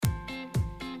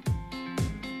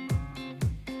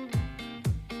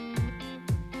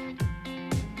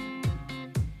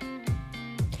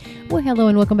Well, hello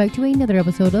and welcome back to another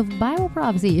episode of Bible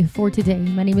Prophecy for today.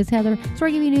 My name is Heather, so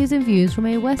I give you news and views from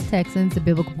a West Texan's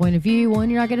biblical point of view, one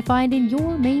you're not going to find in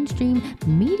your mainstream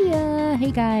media.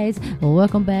 Hey guys,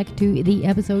 welcome back to the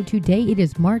episode today. It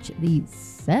is March the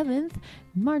 7th,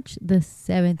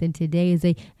 and today is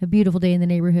a beautiful day in the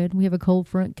neighborhood. We have a cold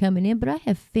front coming in, but I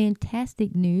have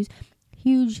fantastic news.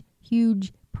 Huge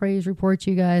praise report,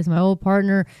 you guys. My old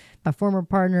partner, my former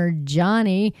partner,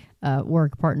 Johnny,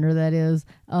 work partner, that is.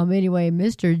 Anyway,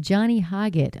 Mr. Johnny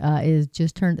Hoggett is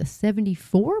just turned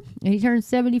 74, and he turned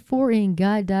 74 and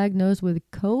got diagnosed with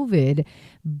COVID,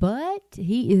 but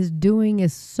he is doing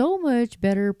so much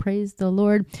better. Praise the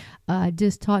Lord. I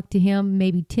just talked to him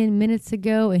maybe 10 minutes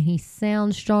ago, and he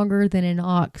sounds stronger than an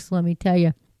ox, let me tell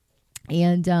you.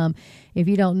 And if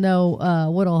you don't know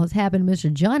what all has happened to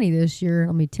Mr. Johnny this year,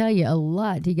 let me tell you a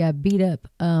lot. He got beat up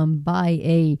by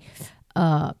a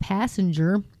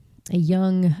passenger, a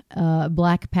young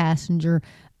black passenger,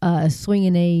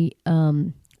 swinging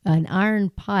an iron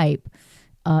pipe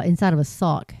inside of a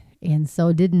sock. And so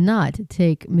it did not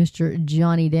take Mr.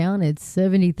 Johnny down. At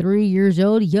 73 years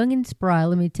old, young and spry,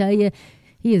 let me tell you.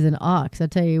 He is an ox, I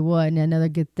tell you what. And another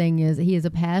good thing is he is a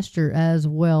pastor as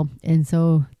well. And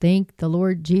so thank the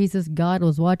Lord Jesus. God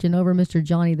was watching over Mr.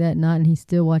 Johnny that night, and he's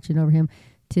still watching over him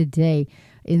today.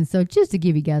 And so just to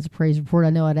give you guys a praise report,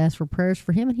 I know I'd asked for prayers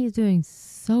for him, and he's doing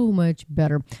so much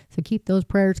better. So keep those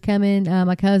prayers coming.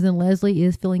 My cousin Leslie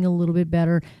is feeling a little bit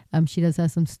better. She does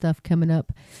have some stuff coming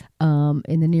up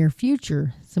in the near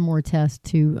future, some more tests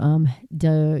to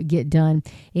get done.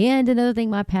 And another thing,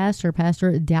 my Pastor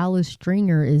Dallas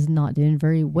Stringer, is not doing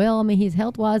very well. I mean, his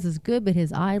health-wise is good, but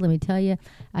his eye, let me tell you,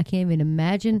 I can't even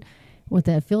imagine what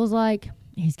that feels like.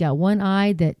 He's got one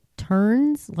eye that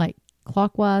turns like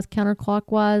clockwise,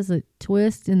 counterclockwise, a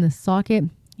twist in the socket,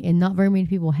 and not very many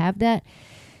people have that.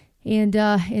 And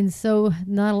so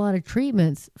not a lot of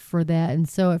treatments for that. And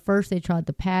so at first they tried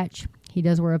the patch. He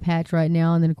does wear a patch right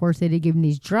now. And then, of course, they did give him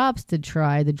these drops to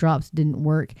try. The drops didn't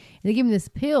work. And they give him this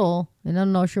pill, and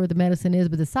I'm not sure what the medicine is,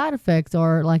 but the side effects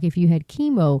are like if you had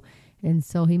chemo. And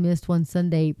so he missed one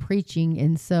Sunday preaching,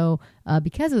 and so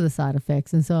because of the side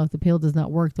effects. And so if the pill does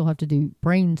not work, they'll have to do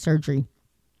brain surgery.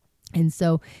 And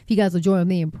so if you guys will join with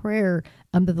me in prayer,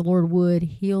 that the Lord would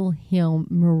heal him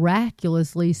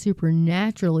miraculously,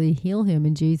 supernaturally heal him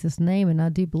in Jesus' name. And I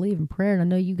do believe in prayer, and I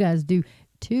know you guys do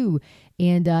too.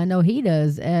 And I know he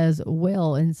does as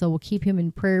well. And so we'll keep him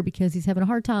in prayer because he's having a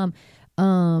hard time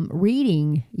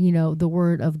reading, the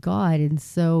word of God. And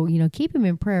so, keep him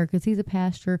in prayer because he's a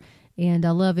pastor, and I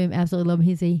love him, absolutely love him.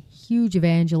 He's a huge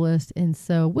evangelist. And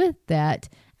so with that,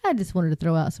 I just wanted to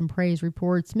throw out some praise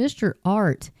reports. Mr.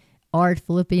 Art,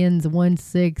 Philippians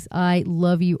 1:6. I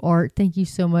love you, Art. Thank you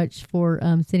so much for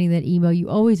sending that email. You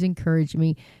always encourage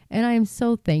me, and I am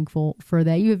so thankful for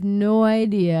that. You have no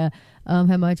idea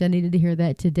how much I needed to hear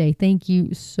that today. Thank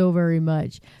you so very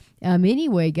much.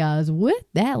 Anyway, guys, with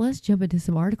that, let's jump into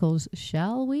some articles,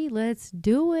 shall we? Let's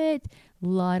do it. A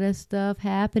lot of stuff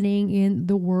happening in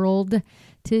the world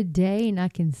today, and I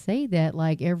can say that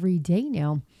like every day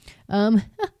now.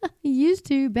 Used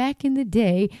to back in the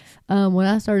day when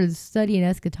I started studying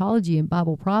eschatology and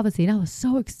Bible prophecy, and I was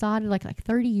so excited like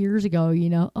 30 years ago,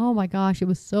 oh my gosh, it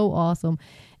was so awesome.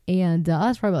 And I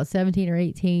was probably about 17 or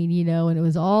 18, and it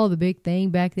was all the big thing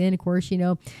back then. Of course,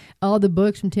 all the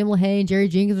books from Tim LaHaye and Jerry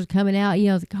Jenkins was coming out.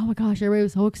 I was like, oh my gosh, everybody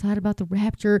was so excited about the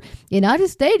rapture. And I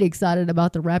just stayed excited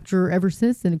about the rapture ever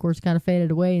since then. Of course, kind of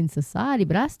faded away in society,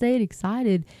 but I stayed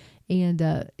excited. And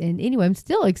anyway, I'm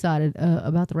still excited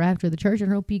about the rapture of the church, and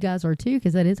I hope you guys are too,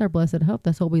 because that is our blessed hope.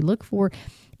 That's what we look for.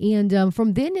 And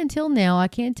from then until now, I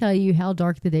can't tell you how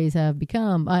dark the days have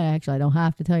become. I don't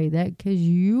have to tell you that because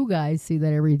you guys see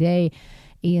that every day.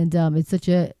 And it's such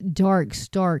a dark,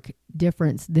 stark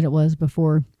difference than it was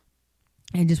before.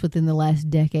 And just within the last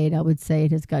decade, I would say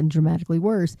it has gotten dramatically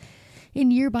worse.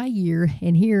 And year by year,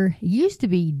 and here it used to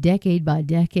be decade by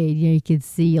decade, you could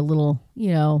see a little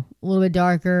bit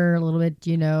darker, a little bit,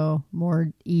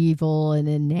 more evil. And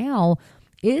then now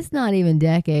it's not even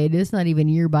decade. It's not even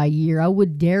year by year. I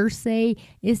would dare say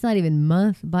it's not even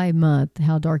month by month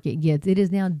how dark it gets. It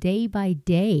is now day by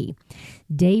day.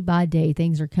 Day by day,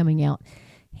 things are coming out.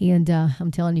 And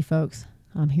I'm telling you, folks,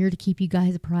 I'm here to keep you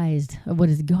guys apprised of what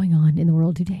is going on in the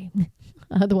world today.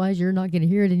 Otherwise, you're not going to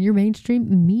hear it in your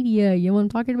mainstream media. You know what I'm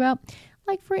talking about?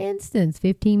 Like, for instance,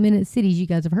 15-minute cities. You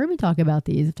guys have heard me talk about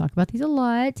these. I've talked about these a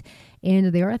lot.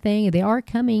 And they are a thing. They are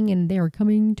coming, and they are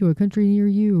coming to a country near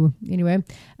you. Anyway,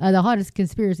 the hottest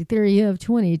conspiracy theory of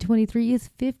 2023 is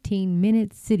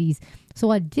 15-minute cities.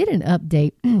 So I did an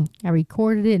update. I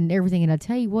recorded it and everything. And I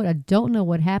tell you what, I don't know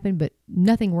what happened, but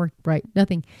nothing worked right.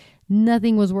 Nothing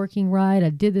nothing was working right. I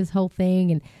did this whole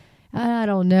thing and I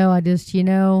don't know. I just, I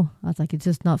was like, it's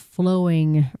just not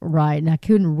flowing right. And I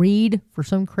couldn't read for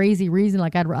some crazy reason.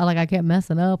 Like I kept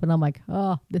messing up and I'm like,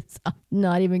 I'm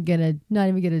not even gonna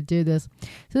do this.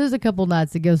 So there's a couple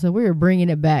nights ago. So we were bringing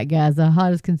it back, guys. The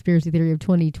hottest conspiracy theory of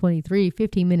 2023,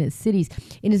 15-minute cities.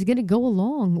 And it's going to go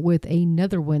along with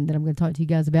another one that I'm going to talk to you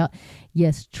guys about.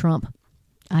 Yes, Trump.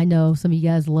 I know some of you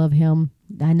guys love him.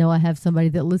 I know I have somebody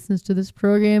that listens to this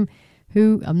program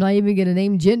who I'm not even going to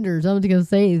name genders. I'm just going to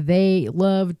say they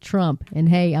love Trump. And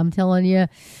hey, I'm telling you,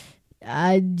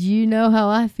 you know how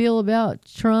I feel about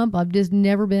Trump. I've just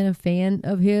never been a fan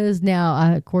of his. Now,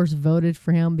 I, of course, voted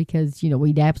for him because,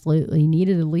 we absolutely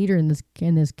needed a leader in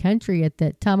this country at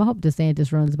that time. I hope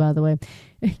DeSantis runs, by the way.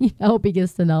 I hope he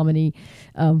gets the nominee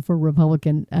for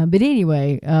Republican. But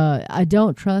anyway, I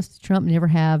don't trust Trump, never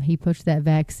have. He pushed that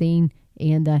vaccine.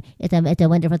 And it's a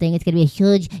wonderful thing. It's going to be it's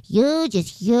huge.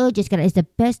 It's the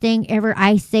best thing ever.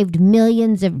 I saved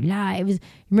millions of lives.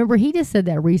 Remember, he just said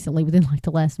that recently within like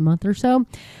the last month or so.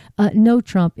 No,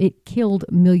 Trump, it killed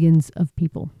millions of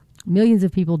people. Millions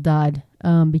of people died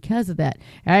because of that.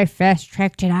 I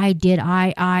fast-tracked it. I did.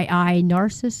 I.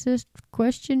 Narcissist? ?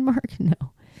 No.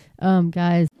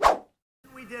 Guys.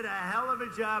 We did a hell of a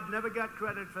job. Never got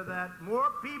credit for that. More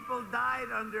people died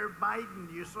under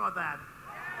Biden. You saw that.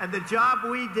 And the job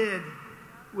we did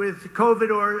with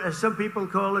COVID, or as some people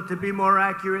call it, to be more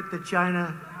accurate, the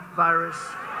China virus.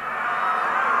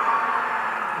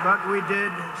 But we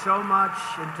did so much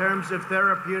in terms of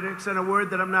therapeutics, and a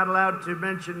word that I'm not allowed to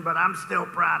mention, but I'm still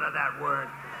proud of that word.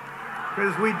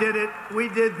 Because we did it, we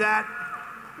did that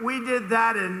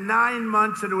in 9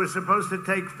 months, and it was supposed to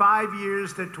take 5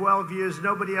 years to 12 years.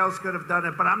 Nobody else could have done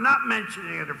it, but I'm not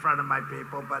mentioning it in front of my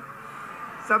people, but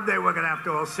someday we're going to have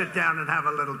to all sit down and have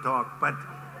a little talk. But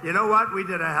you know what? We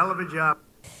did a hell of a job.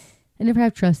 I never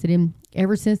have trusted him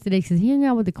ever since today, because he hung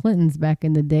out with the Clintons back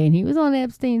in the day, and he was on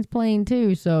Epstein's plane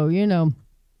too. So,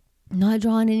 not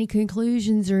drawing any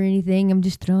conclusions or anything. I'm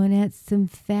just throwing out some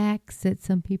facts that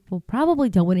some people probably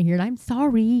don't want to hear. And I'm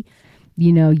sorry.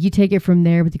 You take it from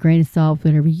there with a grain of salt,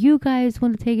 whatever you guys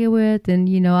want to take it with. And,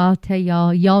 I'll tell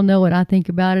y'all know what I think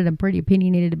about it. I'm pretty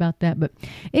opinionated about that. But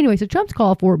anyway, so Trump's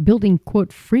call for building,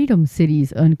 quote, freedom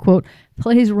cities, unquote,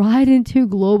 plays right into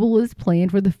globalist plan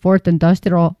for the fourth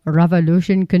industrial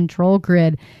revolution control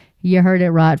grid. You heard it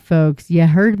right, folks. You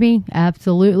heard me?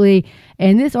 Absolutely.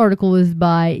 And this article is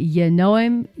by, you know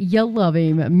him, you love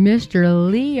him,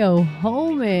 Mr. Leo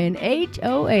Hohmann,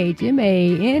 HOHMANN.com.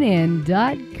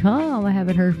 I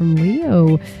haven't heard from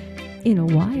Leo in a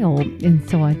while. And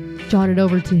so I jotted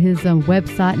over to his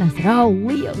website and I said, oh,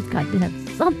 Leo's got to have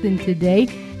something today.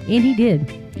 And he did.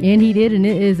 And it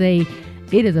is a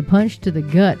punch to the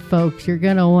gut, folks. You're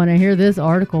going to want to hear this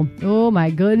article. Oh, my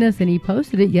goodness. And he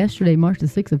posted it yesterday, March the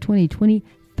 6th of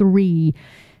 2023.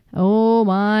 Oh,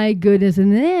 my goodness.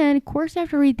 And then, of course,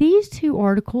 after I read these two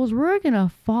articles, we're going to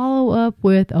follow up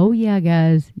with, oh, yeah,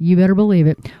 guys, you better believe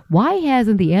it. Why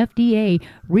hasn't the FDA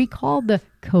recalled the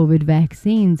COVID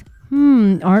vaccines?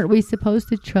 Aren't we supposed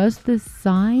to trust the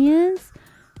science?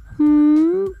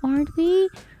 Aren't we?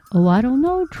 Oh, I don't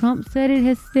know. Trump said it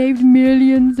has saved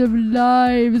millions of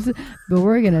lives. But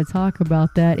we're going to talk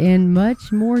about that and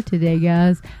much more today,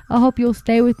 guys. I hope you'll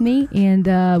stay with me. And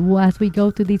as we go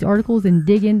through these articles and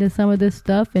dig into some of this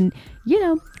stuff and,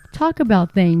 talk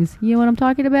about things. You know what I'm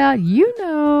talking about? You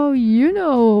know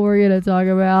what we're going to talk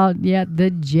about. Yeah, the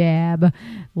jab.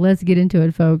 Let's get into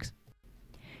it, folks.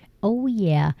 Oh,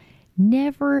 yeah.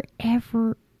 Never,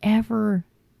 ever, ever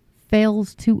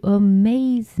fails to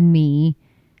amaze me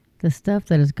the stuff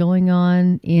that is going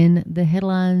on in the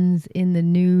headlines, in the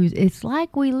news. It's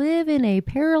like we live in a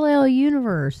parallel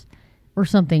universe or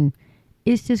something.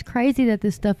 It's just crazy that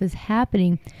this stuff is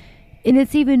happening. And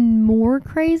it's even more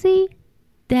crazy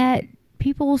that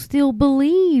people still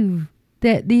believe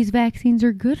that these vaccines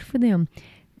are good for them.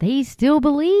 They still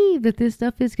believe that this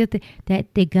stuff is good,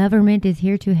 that the government is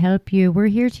here to help you. We're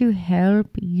here to help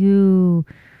you.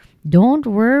 Don't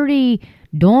worry.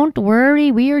 Don't worry.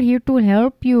 We are here to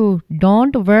help you.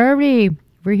 Don't worry.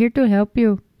 We're here to help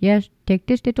you. Yes, take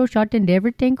this little shot and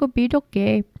everything will be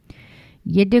okay.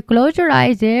 You close your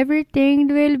eyes. Everything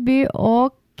will be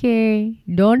okay.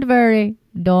 Don't worry.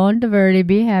 Don't worry.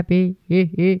 Be happy.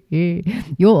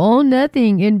 You'll own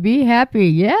nothing and be happy.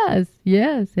 Yes.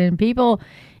 And people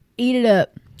eat it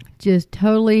up. Just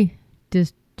totally.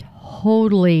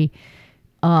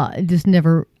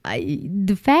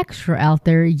 The facts are out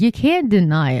there. You can't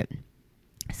deny it.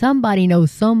 Somebody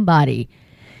knows somebody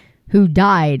who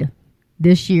died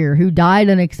this year, who died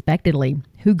unexpectedly,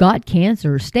 who got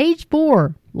cancer, stage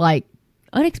 4, like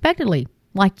unexpectedly.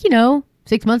 Like,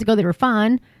 6 months ago they were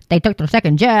fine. They took their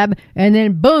second jab, and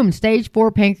then boom, stage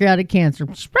 4 pancreatic cancer.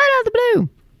 Spread out of the blue.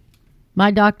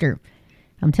 My doctor.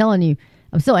 I'm telling you,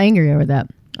 I'm still angry over that.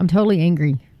 I'm totally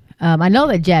angry. I know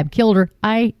that jab killed her.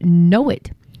 I know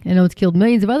it. I know it's killed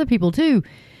millions of other people too.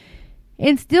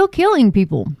 And still killing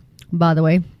people, by the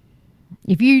way.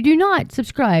 If you do not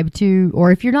subscribe to,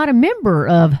 or if you're not a member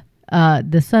of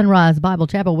the Sunrise Bible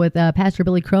Chapel with Pastor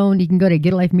Billy Crone, you can go to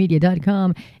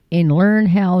getalifemedia.com and learn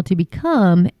how to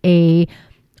become a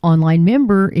online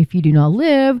member if you do not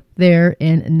live there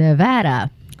in Nevada.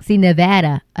 See,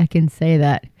 Nevada, I can say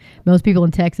that. Most people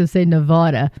in Texas say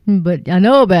Nevada, but I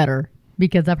know better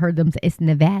because I've heard them say it's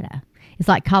Nevada. It's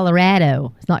like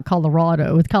Colorado. It's not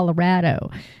Colorado. It's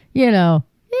Colorado.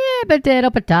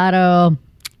 Potato.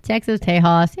 Texas,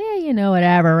 Tejas.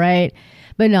 Whatever, right?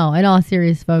 But no, in all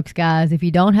serious, folks, guys, if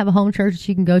you don't have a home church that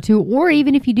you can go to, or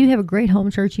even if you do have a great home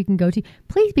church you can go to,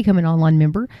 please become an online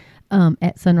member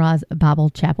at Sunrise Bible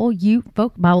Chapel. You,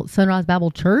 folks, Sunrise Bible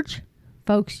Church.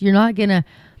 Folks, you're not going to,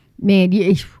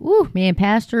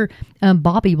 Pastor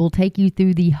Bobby will take you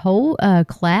through the whole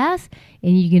class,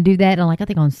 and you can do that on, I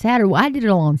think on Saturday. Well, I did it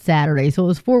all on Saturday, so it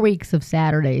was 4 weeks of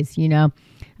Saturdays,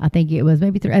 I think it was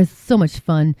maybe 3. It was so much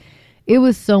fun. It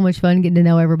was so much fun getting to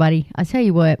know everybody. I tell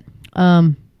you what,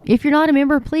 if you're not a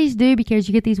member, please do, because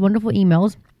you get these wonderful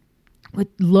emails with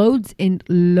loads and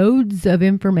loads of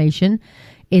information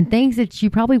and things that you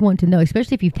probably want to know,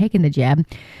 especially if you've taken the jab.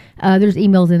 There's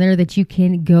emails in there that you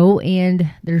can go, and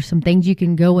there's some things you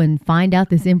can go and find out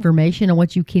this information on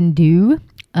what you can do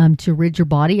to rid your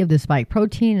body of the spike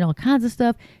protein and all kinds of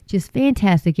stuff. Just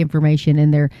fantastic information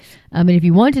in there. And if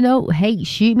you want to know, hey,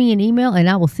 shoot me an email and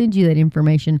I will send you that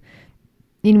information.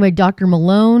 Anyway, Dr.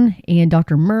 Malone and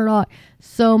Dr. Murdoch,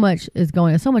 so much is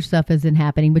going on. So much stuff has been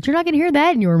happening, but you're not going to hear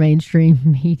that in your mainstream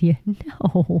media.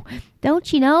 No.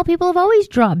 Don't you know? People have always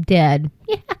dropped dead.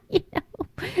 Yeah,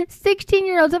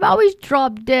 16-year-olds have always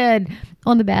dropped dead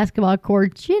on the basketball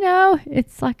court.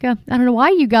 It's like, I don't know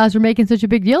why you guys are making such a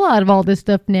big deal out of all this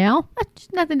stuff now.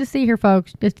 Just nothing to see here,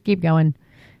 folks. Just keep going.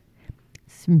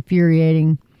 It's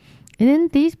infuriating. And then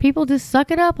these people just suck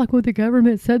it up, like what the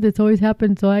government said that's always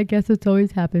happened, so I guess it's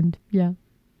always happened. Yeah,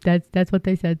 that's what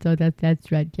they said, so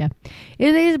that's right, yeah.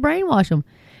 And they just brainwash them.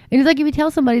 And it's like if you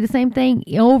tell somebody the same thing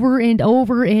over and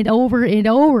over and over and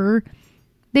over,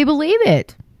 they believe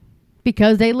it.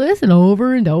 Because they listen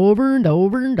over and over and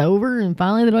over and over, and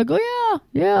finally they're like, oh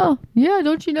yeah,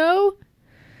 don't you know?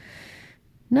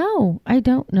 No, I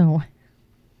don't know.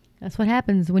 That's what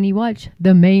happens when you watch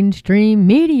the mainstream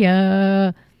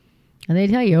media. And they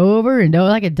tell you over and over,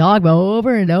 like a dog, but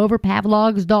over and over,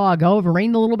 Pavlov's dog, over,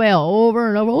 ring the little bell, over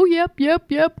and over. Oh,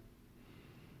 yep.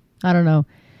 I don't know.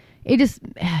 It just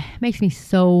makes me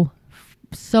so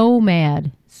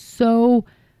mad. So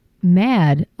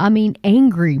mad. I mean,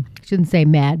 angry. I shouldn't say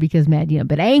mad because mad,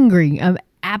 but angry. I'm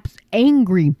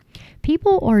angry.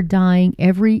 People are dying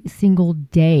every single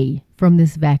day from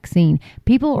this vaccine.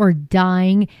 People are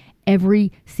dying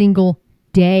every single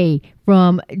day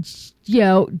from,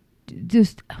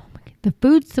 just the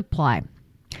food supply.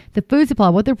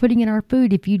 What they're putting in our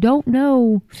food. If you don't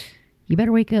know, you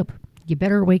better wake up.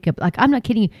 Like, I'm not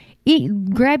kidding you.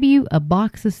 Grab you a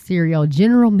box of cereal,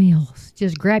 General Mills.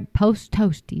 Just grab Post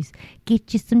Toasties.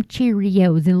 Get you some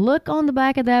Cheerios and look on the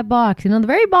back of that box. And on the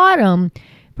very bottom,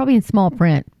 probably in small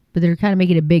print, but they're kind of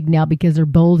making it big now because they're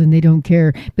bold and they don't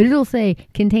care. But it'll say,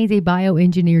 contains a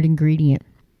bioengineered ingredient.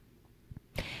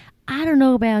 I don't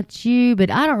know about you, but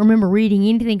I don't remember reading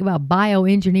anything about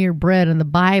bioengineered bread in the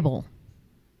Bible.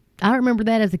 I don't remember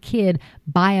that as a kid,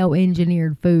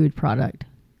 bioengineered food product.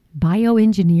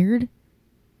 Bioengineered?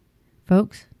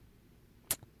 Folks,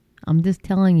 I'm just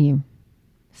telling you,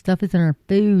 stuff is in our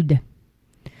food.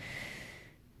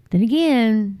 Then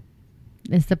again,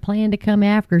 it's the plan to come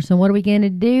after, so what are we going to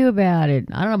do about it?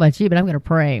 I don't know about you, but I'm going to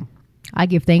pray. I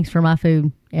give thanks for my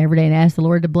food every day and ask the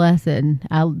Lord to bless it.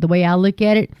 And the way I look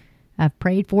at it, I've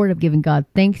prayed for it. I've given God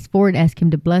thanks for it. Ask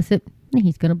him to bless it. And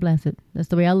he's going to bless it. That's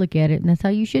the way I look at it. And that's how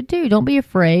you should too. Don't be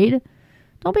afraid.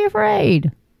 Don't be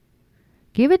afraid.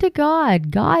 Give it to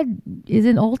God. God is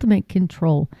in ultimate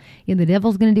control. And the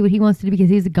devil's going to do what he wants to do because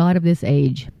he's the God of this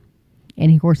age.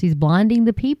 And of course, he's blinding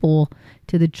the people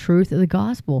to the truth of the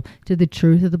gospel, to the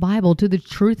truth of the Bible, to the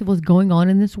truth of what's going on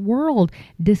in this world.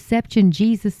 Deception.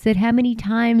 Jesus said, how many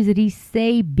times did he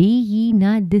say, be ye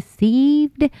not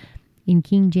deceived? In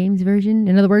King James Version.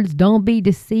 In other words, don't be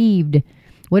deceived.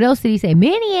 What else did he say?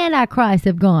 Many antichrists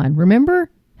have gone.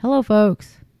 Remember? Hello,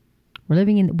 folks.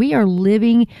 We are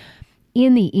living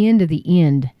in the end of the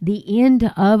end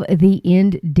of the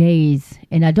end days.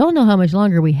 And I don't know how much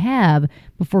longer we have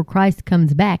before Christ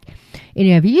comes back. And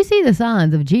if you see the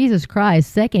signs of Jesus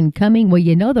Christ's second coming, well,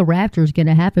 you know the rapture is going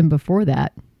to happen before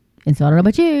that. And so I don't know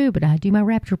about you, but I do my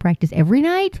rapture practice every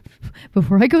night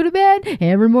before I go to bed.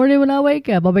 Every morning when I wake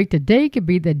up, I'll make today could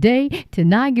be the day,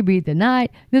 tonight could be the night,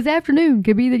 this afternoon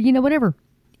could be the, whatever.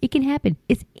 It can happen.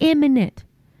 It's imminent,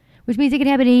 which means it can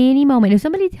happen at any moment. If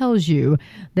somebody tells you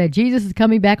that Jesus is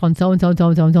coming back on so-and-so and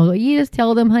so-and-so and so, you just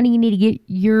tell them, honey, you need to get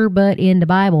your butt in the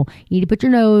Bible. You need to put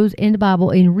your nose in the Bible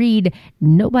and read.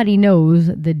 Nobody knows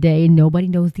the day. Nobody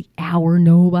knows the hour.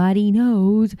 Nobody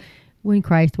knows when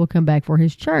Christ will come back for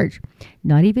his church.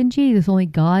 Not even Jesus, only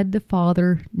God the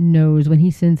Father knows when he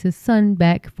sends his son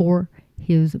back for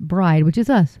his bride, which is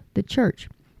us, the church.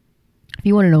 If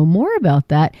you want to know more about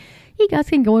that, you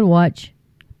guys can go and watch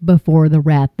Before the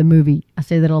Wrath, the movie. I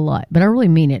say that a lot, but I really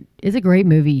mean it. It's a great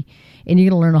movie, and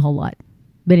you're going to learn a whole lot.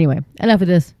 But anyway, enough of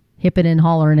this hipping and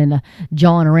hollering and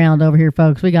jawing around over here,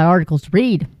 folks. We got articles to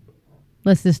read.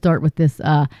 Let's just start with this.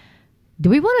 Do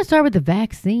we want to start with the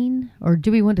vaccine, or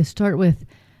do we want to start with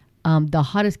the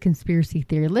hottest conspiracy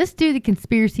theory? Let's do the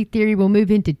conspiracy theory. We'll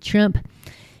move into Trump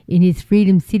in his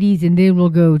freedom cities, and then we'll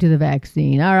go to the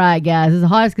vaccine. All right, guys. This is the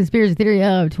hottest conspiracy theory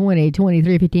of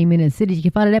 2023, 15-minute cities. You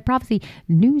can find it at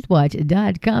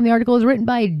prophecynewswatch.com. The article is written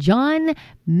by John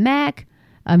Mack.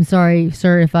 I'm sorry,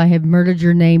 sir, if I have murdered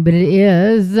your name, but it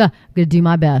is. I'm going to do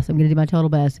my best. I'm going to do my total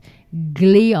best.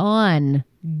 Gleon.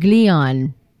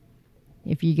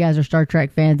 If you guys are Star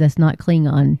Trek fans, that's not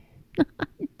Klingon.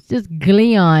 It's just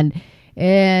Gleon.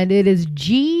 And it is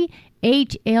Glion.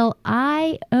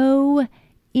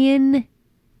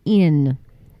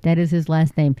 That is his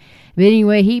last name. But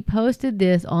anyway, he posted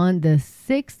this on the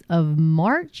 6th of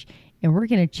March. And we're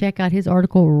going to check out his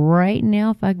article right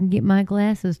now if I can get my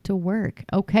glasses to work.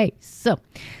 Okay, so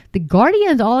the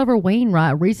Guardian's Oliver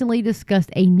Wainwright recently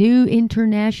discussed a new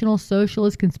international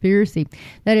socialist conspiracy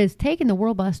that has taken the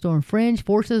world by storm. Fringe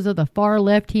forces of the far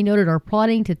left, he noted, are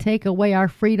plotting to take away our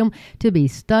freedom to be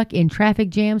stuck in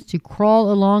traffic jams, to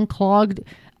crawl along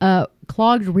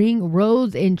clogged ring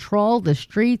roads and trawl the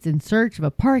streets in search of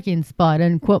a parking spot,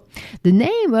 unquote. The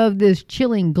name of this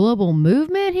chilling global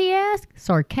movement, he asked,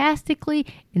 sarcastically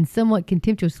and somewhat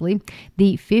contemptuously,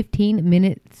 the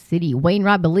 15-minute city.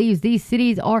 Wainwright believes these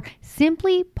cities are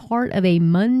simply part of a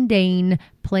mundane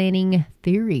planning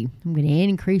theory. I'm going to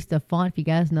increase the font. If you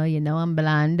guys know, you know I'm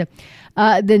blind.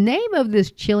 The name of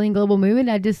this chilling global movement,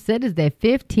 I just said, is the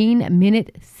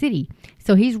 15-minute city.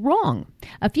 So he's wrong.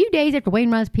 A few days after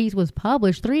Wainwright's piece was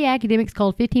published, 3 academics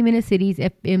called 15-minute cities,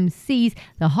 FMCs,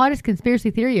 the hottest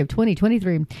conspiracy theory of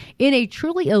 2023. In a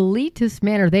truly elitist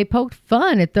manner, they poked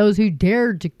fun at those who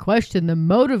dared to question the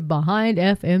motive behind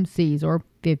FMCs, or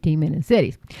 15-minute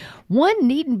cities. One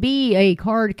needn't be a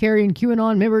card-carrying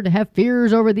QAnon member to have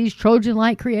fears over these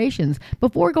Trojan-like creations.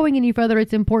 Before going any further,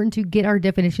 it's important to get our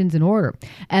definitions in order.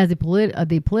 As the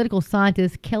political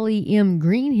scientist Kelly M.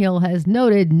 Greenhill has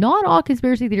noted, not all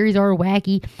conspiracy theories are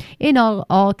wacky, and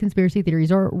all conspiracy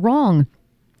theories are wrong.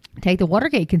 Take the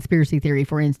Watergate conspiracy theory,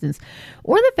 for instance,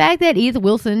 or the fact that Edith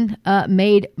Wilson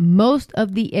made most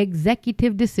of the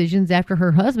executive decisions after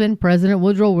her husband, President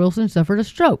Woodrow Wilson, suffered a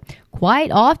stroke. Quite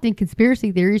often,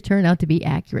 conspiracy theories turn out to be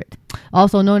accurate.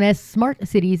 Also known as smart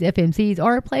cities, FMCs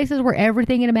are places where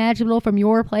everything imaginable from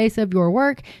your place of your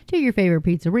work to your favorite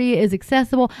pizzeria is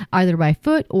accessible either by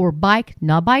foot or bike,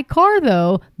 not by car,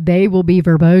 though. They will be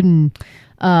verboten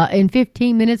in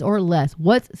 15 minutes or less.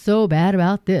 What's so bad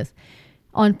about this?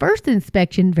 On first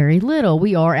inspection, very little.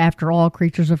 We are, after all,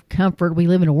 creatures of comfort. We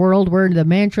live in a world where the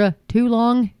mantra, too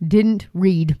long, didn't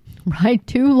read, right?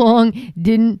 Too long,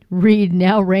 didn't read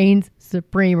now reigns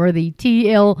supreme, or the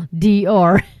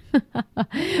TLDR.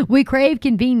 We crave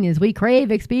convenience. We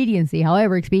crave expediency.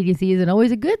 However, expediency isn't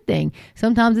always a good thing.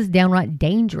 Sometimes it's downright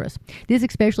dangerous. This is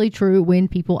especially true when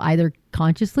people either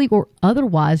consciously or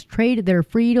otherwise trade their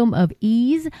freedom of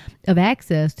ease of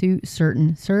access to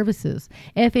certain services.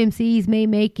 FMCs may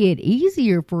make it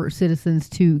easier for citizens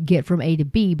to get from A to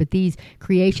B, but these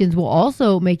creations will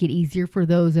also make it easier for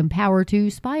those in power to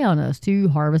spy on us, to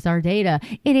harvest our data,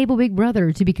 enable Big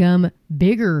Brother to become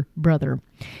Bigger Brother.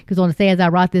 Because I want to say, as I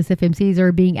write this, FMCs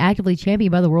are being actively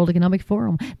championed by the World Economic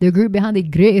Forum, the group behind the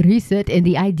Great Reset and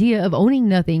the idea of owning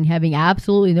nothing, having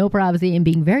absolutely no privacy, and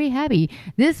being very happy.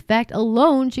 This fact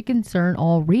alone should concern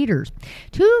all readers.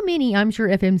 Too many, I'm sure,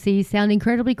 FMCs sound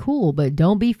incredibly cool, but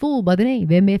don't be fooled by the name.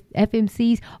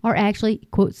 FMCs are actually,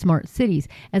 quote, smart cities.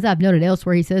 As I've noted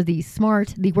elsewhere, he says the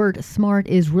word smart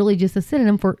is really just a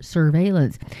synonym for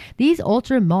surveillance. These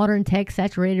ultra-modern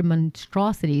tech-saturated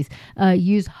monstrosities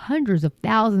use hundreds of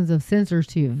thousands of sensors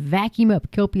to vacuum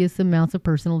up copious amounts of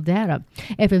personal data.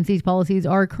 FMC's policies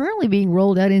are currently being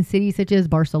rolled out in cities such as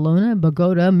Barcelona,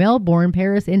 Bogota, Melbourne,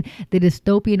 Paris, and the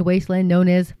dystopian wasteland known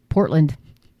as Portland.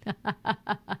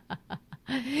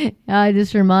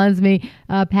 This reminds me,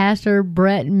 Pastor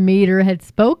Brett Meter had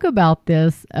spoke about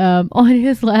this on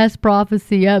his last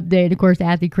prophecy update. Of course,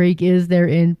 Athey Creek is there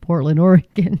in Portland,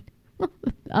 Oregon.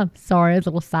 I'm sorry, that's a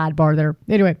little sidebar there.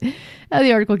 Anyway,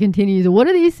 the article continues. What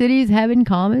do these cities have in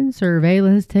common?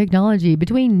 Surveillance technology.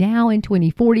 Between now and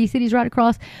 2040, cities right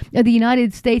across the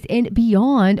United States and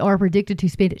beyond are predicted to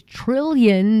spend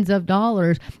trillions of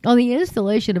dollars on the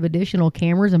installation of additional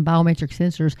cameras and biometric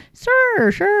sensors.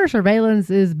 Sure, surveillance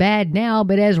is bad now,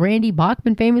 but as Randy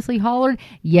Bachman famously hollered,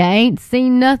 you ain't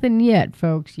seen nothing yet,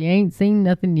 folks. You ain't seen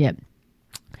nothing yet.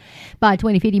 By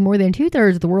 2050, more than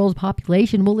 2/3 of the world's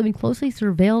population will live in closely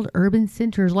surveilled urban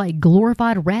centers like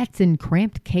glorified rats in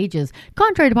cramped cages.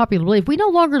 Contrary to popular belief, we no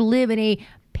longer live in a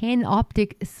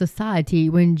panoptic society.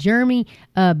 When Jeremy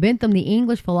Bentham, the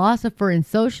English philosopher and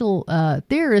social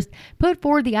theorist, put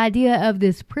forward the idea of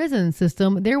this prison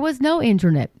system, there was no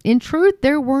internet. In truth,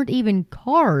 there weren't even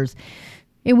cars.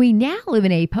 And we now live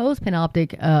in a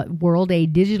post-panoptic world, a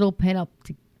digital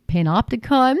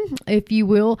panopticon, if you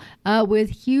will, with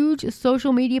huge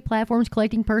social media platforms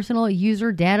collecting personal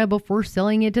user data before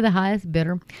selling it to the highest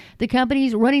bidder. The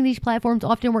companies running these platforms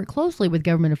often work closely with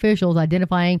government officials,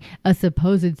 identifying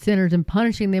supposed sinners and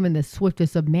punishing them in the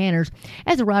swiftest of manners.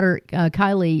 As the writer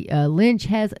Kylie Lynch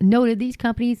has noted, these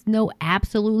companies know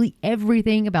absolutely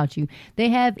everything about you. They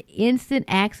have instant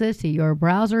access to your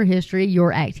browser history,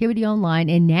 your activity online,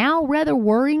 and now, rather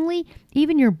worryingly,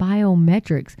 even your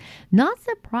biometrics. Not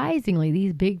surprisingly,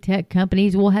 these big tech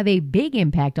companies will have a big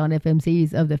impact on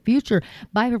FMCs of the future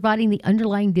by providing the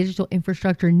underlying digital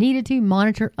infrastructure needed to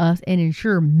monitor us and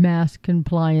ensure mass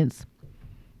compliance.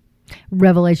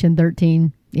 Revelation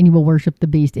 13, and you will worship the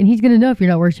beast. And he's going to know if you're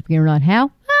not worshiping or not.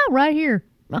 How? Right here.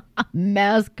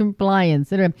 Mass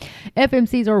compliance.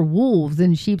 FMCs are wolves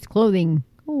in sheep's clothing.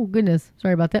 Oh, goodness.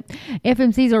 Sorry about that.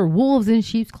 FMCs are wolves in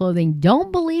sheep's clothing.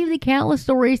 Don't believe the countless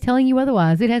stories telling you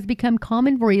otherwise. It has become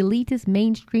common for elitist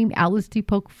mainstream outlets to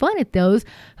poke fun at those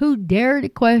who dare to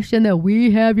question the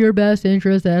 "we have your best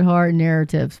interest at heart"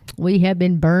 narratives. We have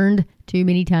been burned too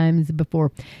many times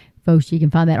before. Folks, you can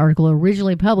find that article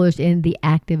originally published in the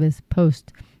Activist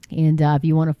Post. And if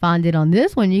you want to find it on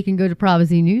this one, you can go to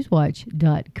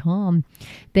ProphecyNewsWatch.com.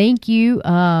 Thank you.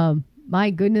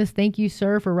 My goodness, thank you,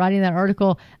 sir, for writing that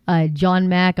article. John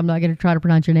Mack, I'm not going to try to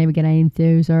pronounce your name again. I am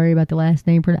so sorry about the last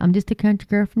name. I'm just a country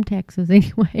girl from Texas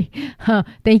anyway.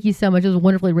 Thank you so much. It was a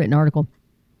wonderfully written article.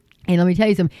 And let me tell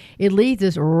you something. It leads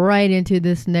us right into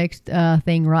this next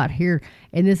thing right here.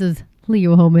 And this is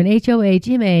Leo Hohmann,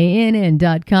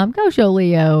 HOHMANN.com. Go show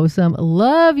Leo some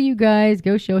love, you guys.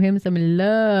 Go show him some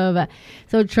love.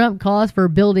 So Trump calls for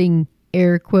building,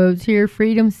 air quotes here,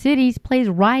 freedom cities, plays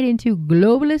right into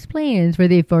globalist plans for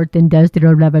the fourth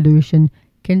industrial revolution.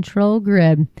 Control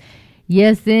grid.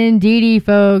 Yes, indeedy,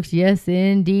 folks. Yes,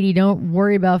 indeedy. Don't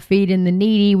worry about feeding the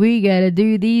needy. We got to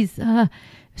do these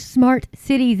smart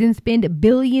cities and spend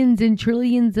billions and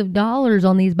trillions of dollars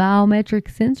on these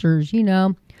biometric sensors. You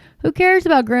know, who cares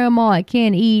about grandma that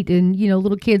can't eat and, you know,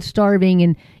 little kids starving?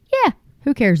 And yeah,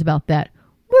 who cares about that?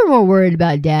 We're more worried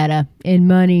about data and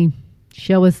money.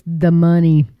 Show us the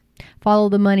money. Follow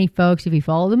the money, folks. If you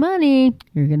follow the money,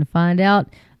 you're going to find out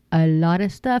a lot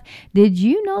of stuff. Did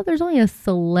you know there's only a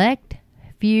select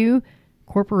few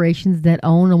corporations that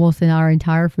own almost our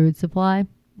entire food supply?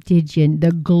 Did you?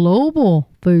 The global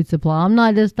food supply. I'm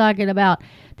not just talking about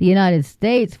the United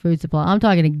States food supply. I'm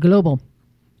talking global.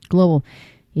 Global.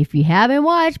 If you haven't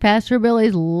watched Pastor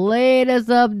Billy's latest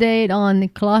update on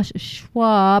Klaus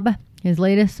Schwab, his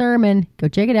latest sermon, go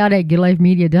check it out at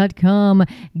getalifemedia.com,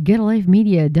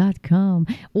 getalifemedia.com.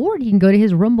 Or you can go to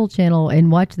his Rumble channel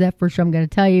and watch that for sure. I'm going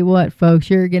to tell you what, folks,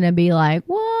 you're going to be like,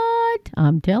 what?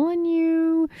 I'm telling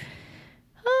you.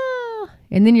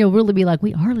 And then you'll really be like,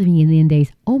 we are living in the end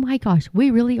days. Oh my gosh,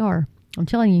 we really are. I'm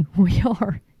telling you, we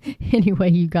are.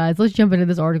 Anyway, you guys, let's jump into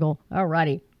this article.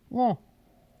 Alrighty.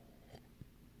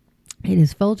 It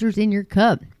is Folgers in your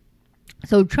cup.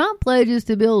 So Trump pledges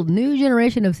to build a new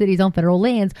generation of cities on federal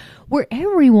lands where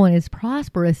everyone is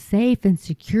prosperous, safe, and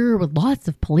secure with lots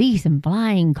of police and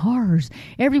flying cars.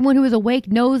 Everyone who is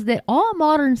awake knows that all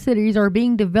modern cities are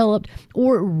being developed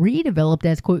or redeveloped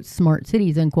as, quote, smart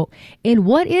cities, unquote. And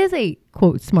what is a,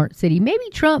 quote, smart city? Maybe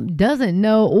Trump doesn't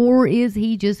know, or is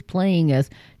he just playing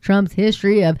us? Trump's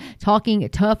history of talking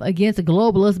tough against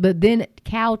globalists but then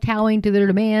kowtowing to their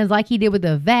demands like he did with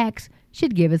the vax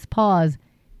should give us pause.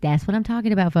 That's what I'm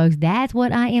talking about, folks. That's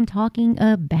what I am talking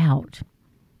about.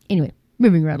 Anyway,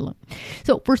 moving right along.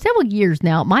 So for several years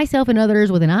now, myself and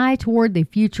others with an eye toward the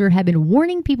future have been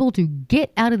warning people to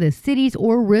get out of the cities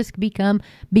or risk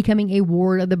becoming a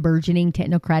ward of the burgeoning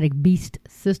technocratic beast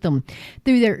system.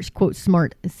 Through their, quote,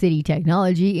 smart city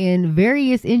technology and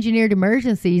various engineered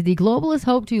emergencies, the globalists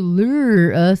hope to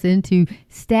lure us into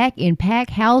stack and pack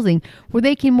housing where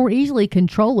they can more easily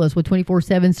control us with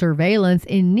 24/7 surveillance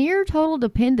and near total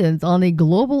dependence on the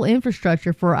global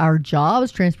infrastructure for our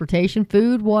jobs, transportation,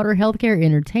 food, water, healthcare,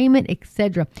 entertainment,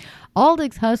 etc.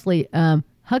 Aldous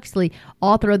Huxley,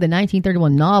 author of the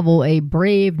 1931 novel A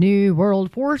Brave New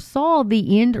World, foresaw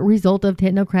the end result of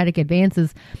technocratic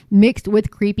advances mixed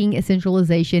with creeping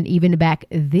centralization even back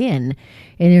then.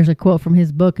 And there's a quote from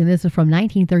his book, and this is from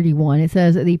 1931. It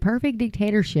says, "The perfect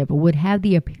dictatorship would have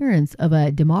the appearance of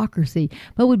a democracy,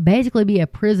 but would basically be a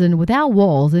prison without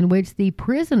walls in which the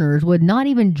prisoners would not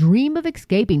even dream of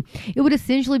escaping. It would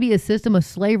essentially be a system of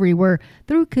slavery where,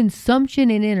 through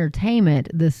consumption and entertainment,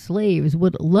 the slaves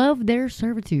would love their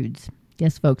servitudes."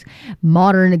 Yes, folks.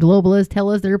 Modern globalists tell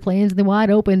us their plans in the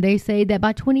wide open. They say that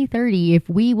by 2030, if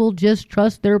we will just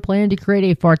trust their plan to create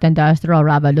a fourth industrial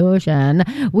revolution,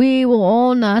 we will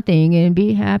own nothing and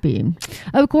be happy.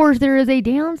 Of course, there is a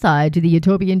downside to the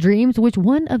utopian dreams, which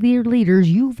one of their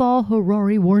leaders, Yuval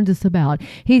Harari, warns us about.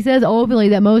 He says openly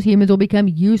that most humans will become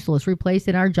useless, replaced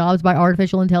in our jobs by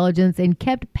artificial intelligence, and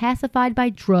kept pacified by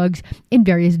drugs and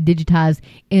various digitized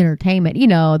entertainment. You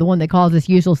know, the one that calls us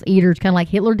useless eaters, kind of like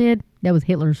Hitler did. That was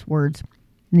Hitler's words.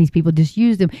 And these people just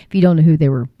used them. If you don't know who they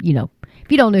were,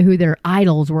 if you don't know who their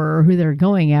idols were or who they're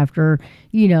going after,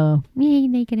 you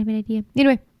can have an idea.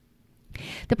 Anyway,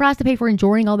 the price to pay for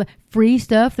enjoying all the free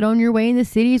stuff thrown your way in the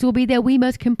cities will be that we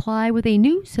must comply with a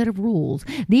new set of rules.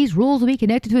 These rules will be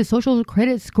connected to a social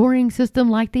credit scoring system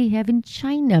like they have in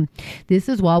China. This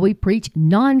is why we preach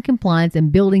non-compliance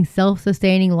and building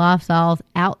self-sustaining lifestyles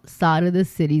outside of the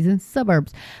cities and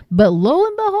suburbs. But lo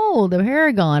and behold, the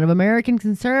paragon of American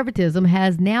conservatism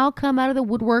has now come out of the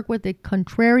woodwork with a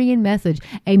contrarian message,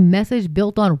 a message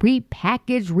built on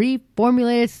repackaged,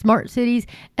 reformulated smart cities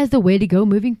as the way to go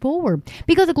moving forward.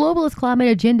 Because the globalist climate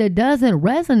agenda doesn't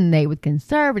resonate with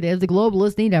conservatives, the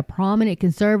globalists need a prominent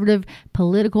conservative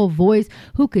political voice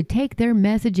who could take their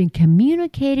message and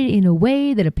communicate it in a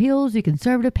way that appeals to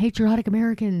conservative, patriotic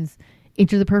Americans.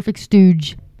 Enter the perfect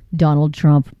stooge, Donald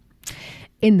Trump.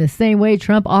 In the same way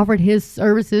Trump offered his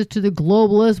services to the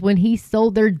globalists when he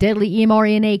sold their deadly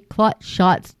mRNA clot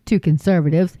shots to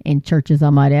conservatives and churches,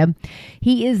 I might add,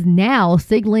 he is now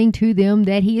signaling to them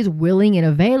that he is willing and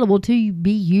available to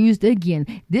be used again,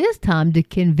 this time to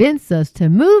convince us to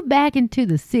move back into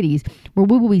the cities where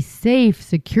we will be safe,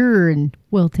 secure, and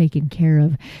well taken care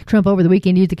of. Trump over the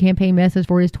weekend used a campaign message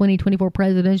for his 2024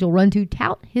 presidential run to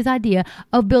tout his idea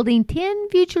of building 10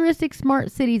 futuristic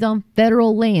smart cities on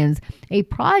federal lands, a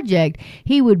project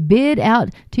he would bid out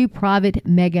to private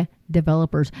mega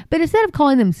developers. But instead of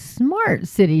calling them smart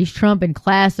cities, Trump in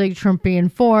classic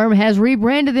Trumpian form has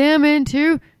rebranded them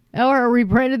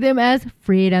as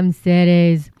freedom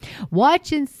cities.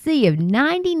 Watch and see if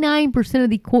 99% of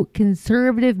the, quote,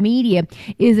 conservative media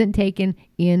isn't taken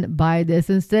in by this.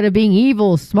 Instead of being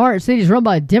evil, smart cities run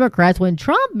by Democrats, when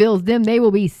Trump builds them, they will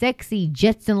be sexy,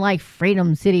 Jetson-like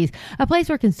freedom cities, a place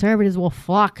where conservatives will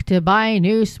flock to buy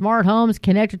new smart homes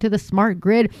connected to the smart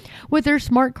grid, with their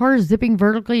smart cars zipping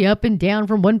vertically up and down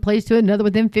from one place to another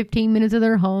within 15 minutes of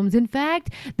their homes. In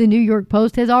fact, the New York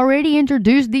Post has already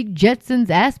introduced the Jetsons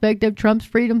aspect of Trump's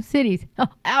freedom cities.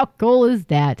 How cool is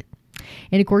that?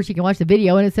 And of course, you can watch the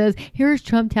video, and it says, here's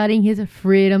Trump touting his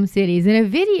freedom cities in a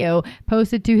video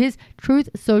posted to his Truth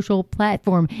Social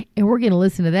platform. And we're going to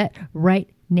listen to that right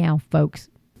now, folks.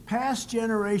 Past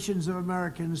generations of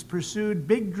Americans pursued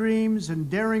big dreams and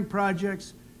daring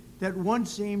projects that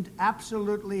once seemed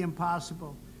absolutely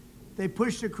impossible. They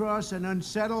pushed across an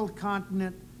unsettled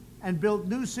continent and built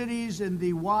new cities in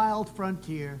the wild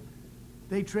frontier.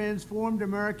 They transformed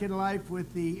American life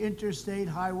with the interstate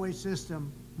highway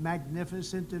system.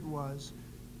 Magnificent it was.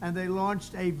 And they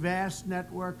launched a vast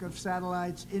network of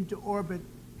satellites into orbit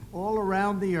all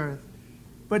around the earth.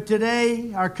 But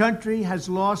today, our country has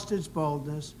lost its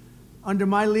boldness. Under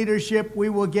my leadership, we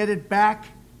will get it back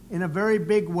in a very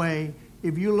big way.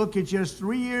 If you look at just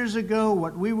 3 years ago,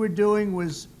 what we were doing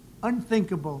was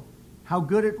unthinkable. How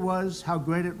good it was, how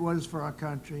great it was for our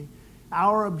country.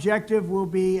 Our objective will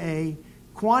be a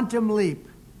quantum leap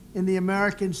in the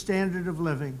American standard of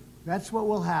living. That's what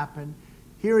will happen.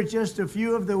 Here are just a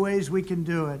few of the ways we can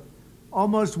do it.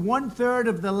 Almost 1/3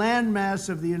 of the land mass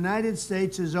of the United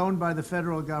States is owned by the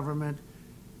federal government,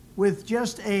 with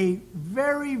just a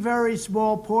very, very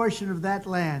small portion of that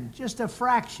land, just a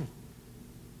fraction,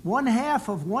 1/2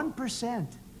 of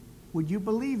 1%. Would you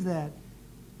believe that?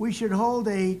 We should hold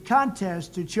a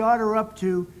contest to charter up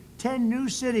to 10 new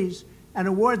cities and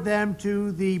award them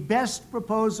to the best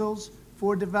proposals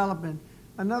for development.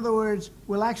 In other words,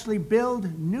 we'll actually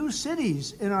build new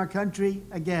cities in our country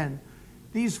again.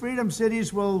 These freedom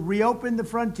cities will reopen the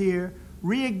frontier,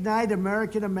 reignite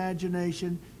American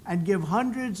imagination, and give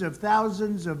hundreds of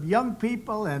thousands of young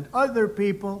people and other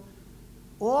people,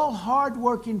 all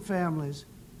hardworking families,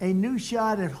 a new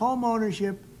shot at home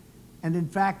ownership and, in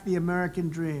fact, the American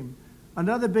dream.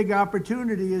 Another big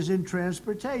opportunity is in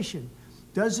transportation.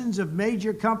 Dozens of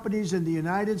major companies in the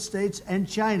United States and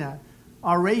China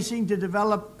are racing to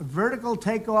develop vertical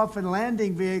takeoff and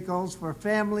landing vehicles for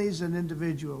families and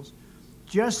individuals.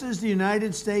 Just as the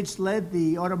United States led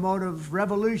the automotive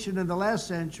revolution in the last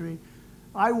century,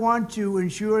 I want to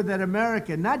ensure that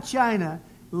America, not China,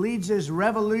 leads this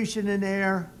revolution in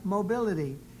air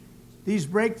mobility. These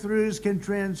breakthroughs can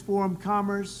transform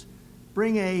commerce,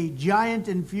 bring a giant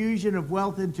infusion of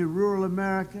wealth into rural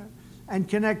America, and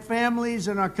connect families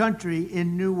in our country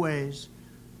in new ways.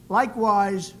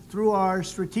 Likewise, through our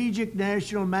Strategic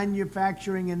National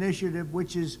Manufacturing Initiative,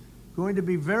 which is going to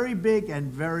be very big and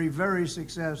very, very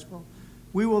successful,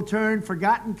 we will turn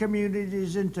forgotten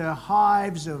communities into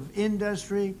hives of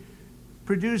industry,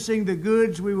 producing the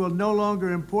goods we will no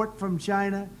longer import from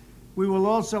China. We will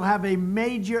also have a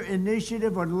major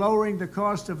initiative on lowering the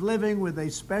cost of living with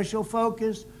a special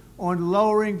focus on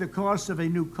lowering the cost of a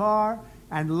new car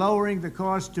and lowering the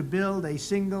cost to build a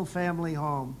single-family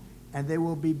home. And they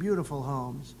will be beautiful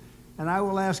homes. And I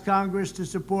will ask Congress to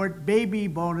support baby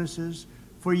bonuses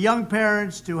for young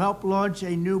parents to help launch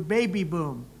a new baby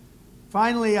boom.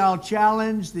 Finally, I'll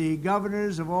challenge the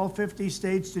governors of all 50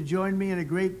 states to join me in a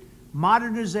great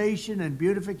modernization and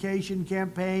beautification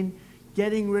campaign,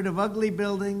 getting rid of ugly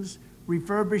buildings,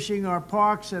 refurbishing our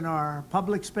parks and our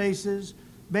public spaces,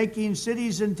 making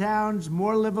cities and towns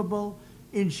more livable,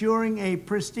 ensuring a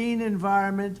pristine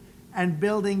environment, and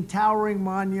building towering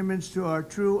monuments to our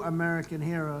true American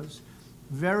heroes.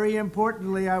 Very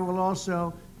importantly, I will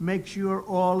also make sure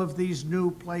all of these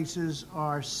new places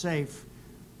are safe.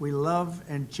 We love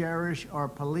and cherish our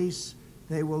police.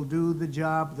 They will do the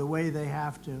job the way they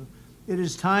have to. It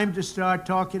is time to start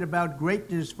talking about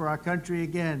greatness for our country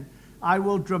again. I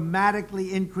will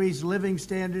dramatically increase living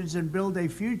standards and build a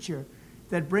future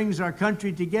that brings our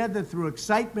country together through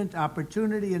excitement,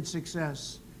 opportunity, and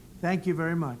success. Thank you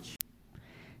very much.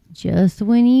 Just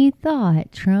when you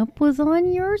thought Trump was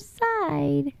on your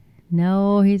side.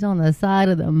 No, he's on the side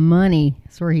of the money.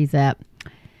 That's where he's at.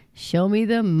 Show me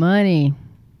the money.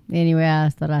 Anyway, I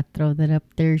thought I'd throw that up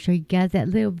there, show you guys that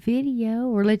little video,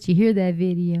 or let you hear that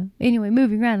video. Anyway,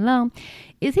 moving right along.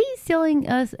 Is he selling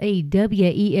us a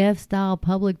WEF-style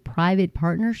public-private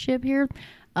partnership here?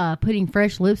 Putting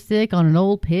fresh lipstick on an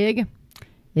old pig?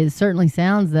 It certainly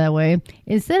sounds that way.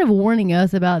 Instead of warning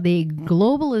us about the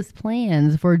globalist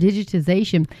plans for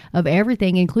digitization of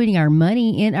everything, including our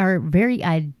money and our very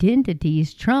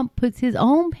identities, Trump puts his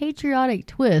own patriotic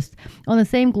twist on the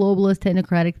same globalist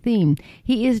technocratic theme.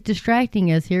 He is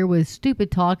distracting us here with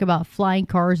stupid talk about flying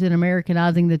cars and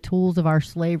Americanizing the tools of our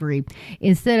slavery.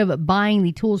 Instead of buying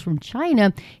the tools from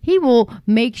China, he will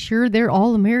make sure they're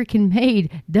all American made.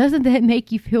 Doesn't that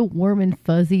make you feel warm and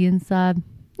fuzzy inside?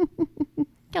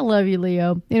 I love you,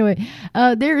 Leo. Anyway,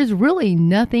 there is really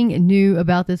nothing new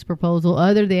about this proposal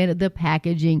other than the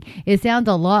packaging. It sounds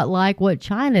a lot like what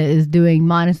China is doing,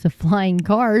 minus the flying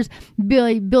cars,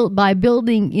 built by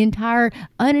building entire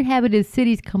uninhabited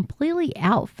cities completely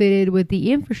outfitted with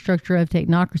the infrastructure of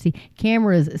technocracy,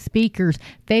 cameras, speakers,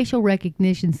 facial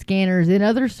recognition scanners, and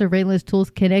other surveillance tools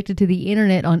connected to the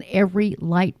internet on every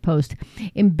light post,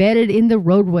 embedded in the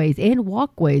roadways and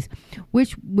walkways,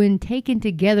 which, when taken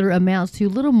together, amounts to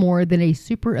little more than a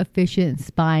super efficient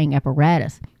spying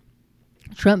apparatus.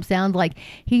 Trump sounds like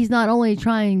he's not only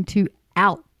trying to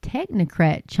out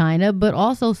technocrat China, but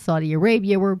also Saudi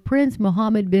Arabia, where Prince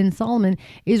Mohammed bin Salman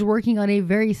is working on a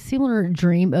very similar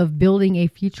dream of building a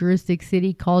futuristic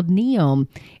city called Neom.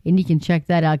 And you can check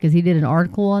that out because he did an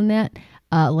article on that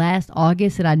last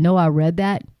August, and I know I read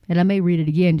that. And I may read it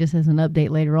again just as an update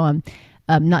later on.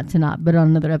 Not tonight, but on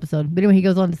another episode. But anyway, he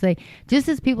goes on to say, just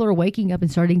as people are waking up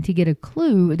and starting to get a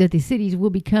clue that the cities will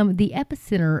become the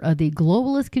epicenter of the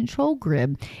globalist control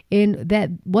grid, and that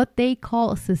what they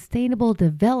call sustainable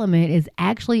development is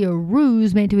actually a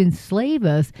ruse meant to enslave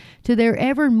us to their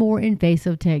ever more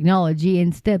invasive technology,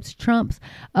 and steps Trump's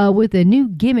with a new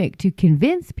gimmick to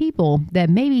convince people that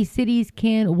maybe cities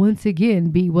can once again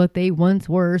be what they once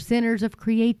were, centers of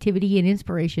creativity and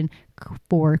inspiration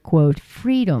for, quote,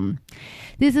 freedom.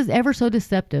 This is ever so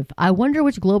deceptive. I wonder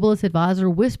which globalist advisor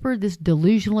whispered this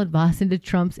delusional advice into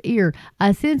Trump's ear.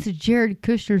 I sense Jared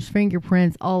Kushner's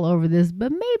fingerprints all over this,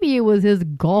 but maybe it was his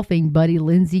golfing buddy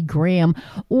Lindsey Graham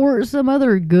or some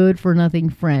other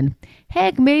good-for-nothing friend.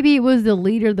 Heck, maybe it was the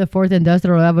leader of the Fourth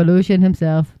Industrial Revolution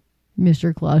himself,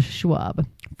 Mr. Klaus Schwab.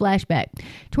 Flashback.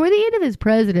 Toward the end of his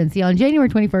presidency, on January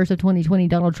 21st of 2020,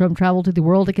 Donald Trump traveled to the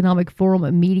World Economic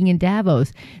Forum meeting in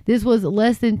Davos. This was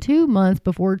less than 2 months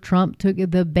before Trump took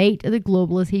the bait of the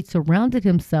globalists he surrounded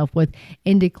himself with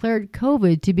and declared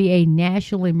COVID to be a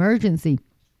national emergency.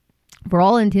 For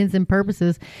all intents and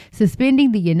purposes,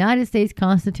 suspending the United States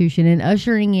Constitution and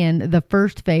ushering in the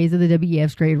first phase of the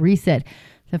WEF's Great Reset.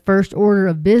 The first order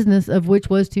of business of which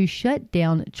was to shut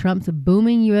down Trump's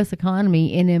booming U.S.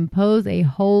 economy and impose a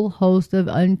whole host of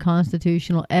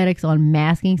unconstitutional edicts on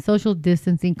masking, social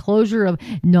distancing, closure of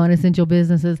non-essential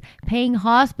businesses, paying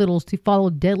hospitals to follow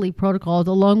deadly protocols,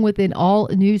 along with an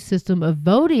all-new system of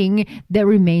voting that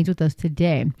remains with us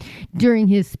today. During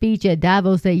his speech at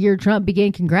Davos that year, Trump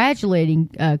began congratulating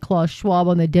Klaus Schwab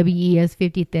on the WEF's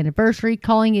 50th anniversary,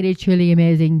 calling it a truly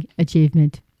amazing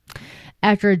achievement.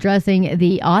 After addressing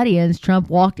the audience, Trump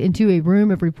walked into a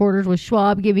room of reporters with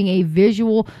Schwab giving a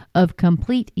visual of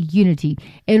complete unity.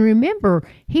 And remember,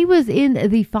 he was in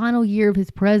the final year of his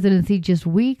presidency, just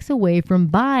weeks away from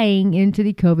buying into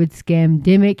the COVID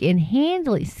scamdemic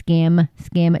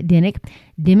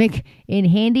and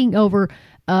handing over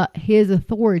his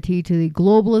authority to the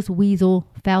globalist weasel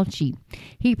Fauci.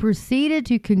 He proceeded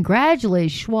to congratulate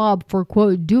Schwab for,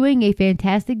 quote, doing a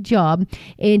fantastic job,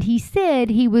 and he said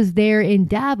he was there in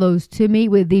Davos to meet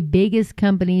with the biggest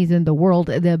companies in the world,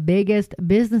 the biggest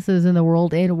businesses in the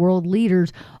world, and world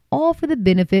leaders, all for the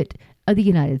benefit of the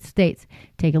United States.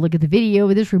 Take a look at the video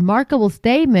of this remarkable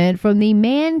statement from the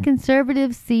man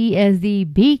conservatives see as the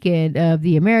beacon of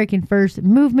the American First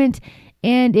movement,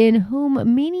 and in whom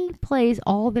many place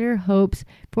all their hopes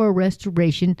for a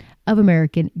restoration of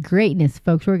American greatness.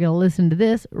 Folks, we're going to listen to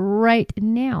this right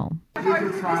now. With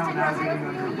the trial now getting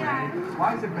underway,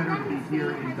 why is it better to be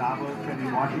here in Davos than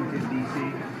in Washington,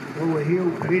 D.C.? Well, we're here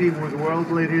meeting with world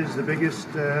leaders, the biggest,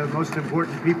 most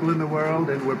important people in the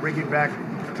world, and we're bringing back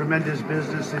tremendous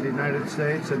business in the United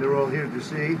States, and they're all here to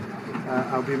see.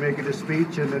 I'll be making a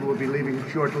speech, and then we'll be leaving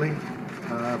shortly.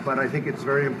 But I think it's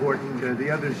very important. The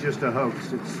other's just a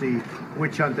hoax. It's the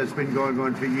witch hunt that's been going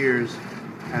on for years,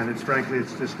 and it's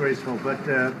disgraceful. But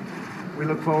we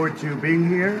look forward to being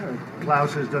here.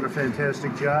 Klaus has done a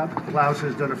fantastic job. Klaus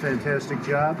has done a fantastic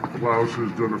job.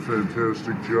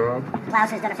 Fantastic job.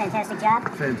 Fantastic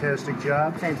job. Fantastic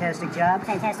job. Fantastic job. Fantastic job.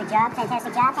 Fantastic job.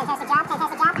 Fantastic job. Fantastic job.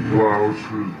 Klaus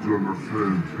has done a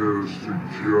fantastic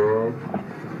job.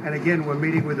 And again, we're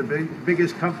meeting with the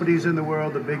biggest companies in the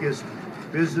world, the biggest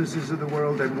businesses in the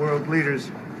world, and world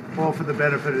leaders, all for the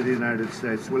benefit of the United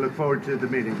States. We look forward to the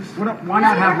meetings. Why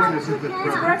not have witnesses this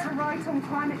Is Greta right on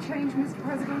climate change, Mr.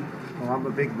 President? Well, I'm a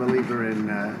big believer in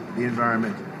the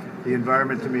environment. The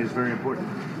environment to me is very important.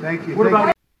 Thank you.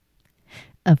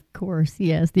 Of course,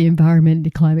 yes, the environment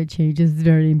and climate change is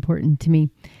very important to me.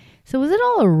 So was it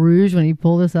all a ruse when he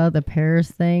pulled us out of the Paris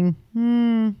thing?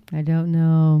 I don't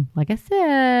know. Like I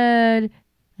said,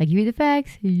 I give you the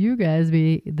facts. You guys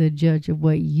be the judge of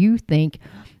what you think.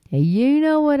 And you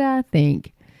know what I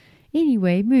think.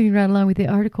 Anyway, moving right along with the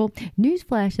article.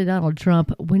 Newsflash to Donald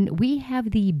Trump. When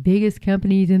have the biggest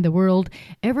companies in the world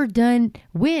ever done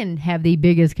anything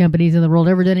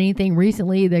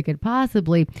recently that could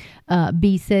possibly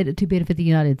be said to benefit the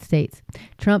United States?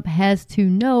 Trump has to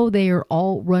know they are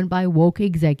all run by woke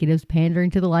executives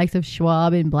pandering to the likes of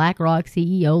Schwab and BlackRock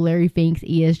CEO Larry Fink's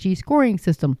ESG scoring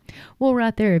system. Well,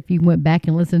 right there, if you went back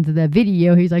and listened to that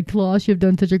video, he's like, Klaus, you've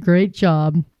done such a great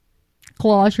job.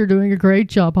 Klaus, you're doing a great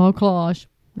job. Oh, Klaus.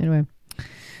 Anyway,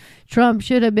 Trump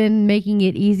should have been making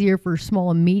it easier for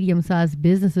small and medium-sized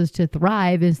businesses to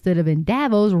thrive instead of in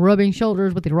Davos rubbing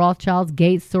shoulders with the Rothschilds,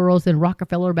 Gates, Soros, and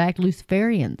Rockefeller-backed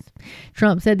Luciferians.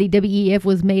 Trump said the WEF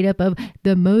was made up of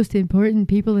the most important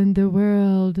people in the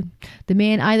world. The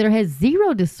man either has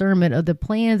zero discernment of the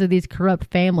plans of these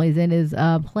corrupt families and is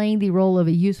playing the role of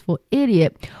a useful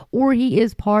idiot, or he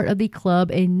is part of the club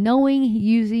and knowingly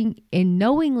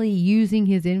using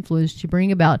his influence to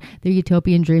bring about the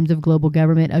utopian dreams of global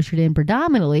government ushered in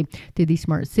predominantly through these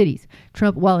smart cities.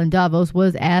 Trump, while in Davos,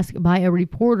 was asked by a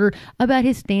reporter about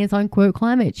his stance on, quote,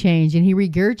 climate change, and he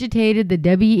regurgitated the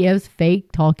WEF's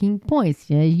fake talking points.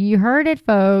 Yeah, you heard it,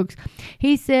 folks.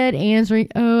 He said, answering,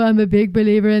 "Oh, I'm a big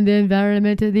believer in the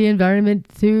environment. The environment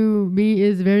to me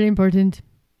is very important."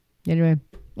 Anyway.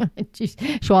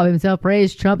 Schwab himself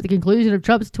praised Trump at the conclusion of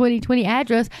Trump's 2020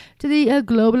 address to the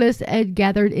globalists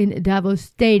gathered in Davos,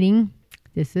 stating,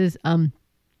 this is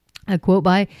a quote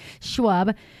by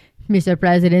Schwab, "Mr.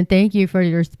 President, thank you for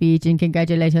your speech and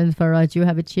congratulations for what you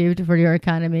have achieved for your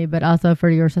economy, but also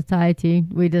for your society.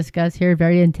 We discuss here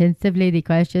very intensively the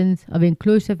questions of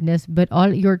inclusiveness, but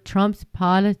all your Trump's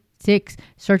politics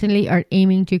certainly are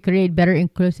aiming to create better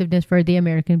inclusiveness for the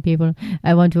American people.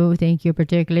 I want to thank you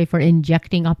particularly for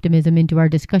injecting optimism into our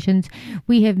discussions.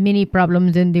 We have many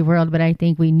problems in the world, but I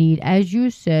think we need, as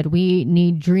you said, we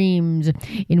need dreams,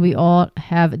 and we all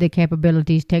have the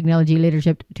capabilities, technology,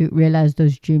 leadership to realize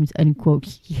those dreams,"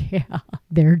 unquote. Yeah,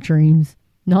 their dreams.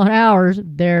 Not ours,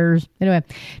 theirs. Anyway,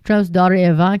 Trump's daughter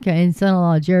Ivanka and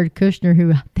son-in-law Jared Kushner,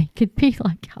 who I think could be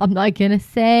like, I'm not going to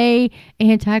say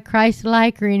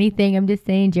Antichrist-like or anything, I'm just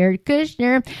saying Jared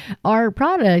Kushner, are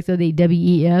products of the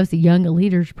WEF's Young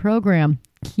Leaders Program.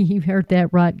 You heard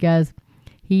that right, guys.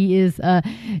 He is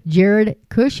Jared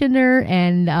Kushner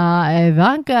and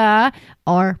Ivanka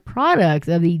are products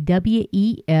of the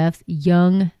WEF's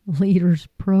Young Leaders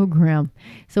Program.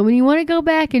 So when you want to go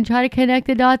back and try to connect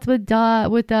the dots with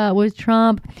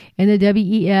Trump and the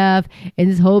WEF and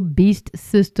this whole beast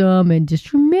system, and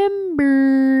just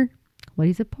remember what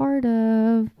he's a part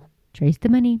of. Trace the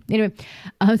money. Anyway,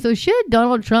 so should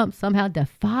Donald Trump somehow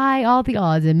defy all the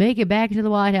odds and make it back into the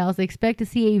White House, expect to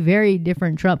see a very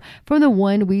different Trump from the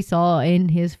one we saw in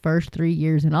his first 3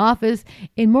 years in office,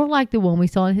 and more like the one we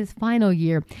saw in his final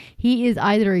year. He is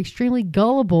either extremely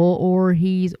gullible or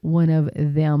he's one of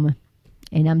them.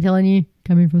 And I'm telling you,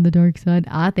 coming from the dark side,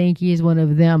 I think he is one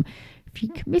of them.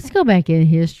 Let's go back in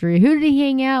history. Who did he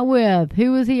hang out with?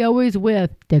 Who was he always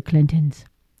with? The Clintons.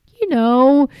 You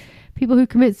know, people who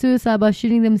commit suicide by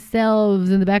shooting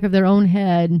themselves in the back of their own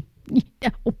head. You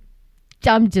know,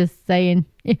 I'm just saying,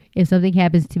 if something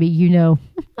happens to me, you know.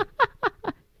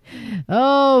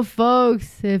 Oh,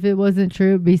 folks, if it wasn't true,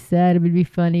 it'd be sad. It would be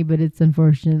funny, but it's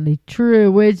unfortunately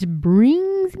true. Which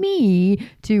brings me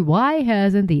to why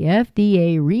hasn't the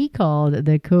FDA recalled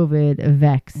the COVID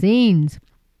vaccines?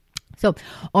 So,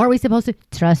 are we supposed to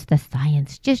trust the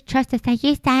science? Just trust the science.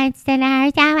 You science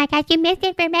centers. Oh my gosh, you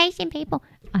misinformation, people.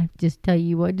 I just tell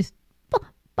you what,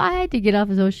 I had to get off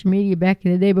of social media back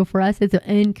in the day before I said some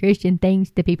unchristian things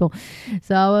to people.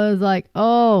 So I was like,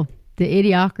 oh, the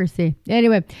idiocracy.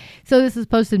 Anyway, so this is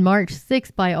posted March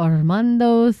 6th by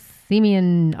Armando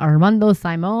Simon.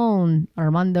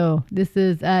 This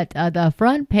is at the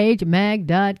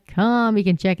frontpagemag.com. You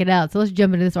can check it out. So let's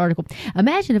jump into this article.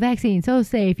 Imagine a vaccine so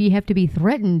safe you have to be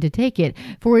threatened to take it.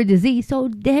 For a disease so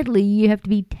deadly you have to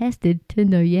be tested to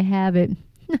know you have it.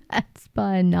 That's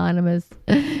by Anonymous.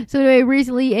 So anyway,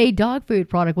 recently a dog food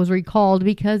product was recalled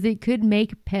because it could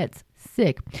make pets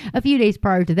sick. A few days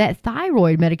prior to that,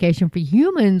 thyroid medication for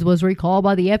humans was recalled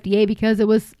by the FDA because it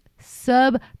was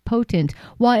subpotent,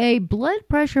 while a blood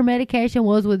pressure medication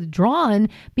was withdrawn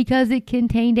because it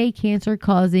contained a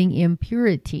cancer-causing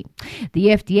impurity. The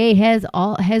FDA has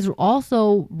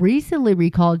also recently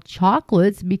recalled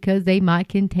chocolates because they might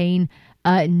contain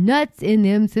nuts in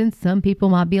them, since some people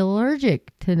might be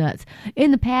allergic to nuts. In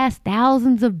the past,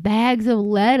 thousands of bags of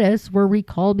lettuce were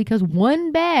recalled because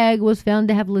one bag was found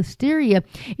to have listeria,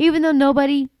 even though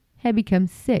nobody had become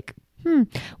sick.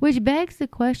 Which begs the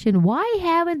question, why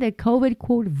haven't the COVID,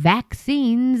 quote,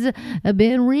 vaccines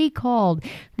been recalled?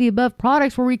 The above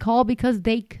products were recalled because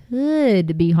they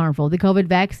could be harmful. The COVID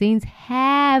vaccines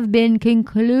have been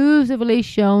conclusively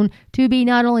shown to be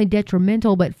not only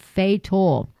detrimental but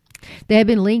fatal. They have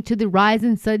been linked to the rise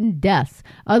in sudden deaths.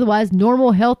 Otherwise,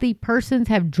 normal, healthy persons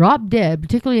have dropped dead,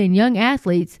 particularly in young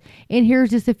athletes. And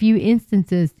here's just a few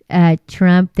instances.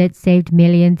 Trump that saved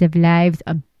millions of lives.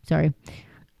 I'm sorry.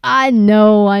 I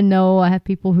know. I have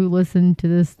people who listen to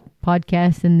this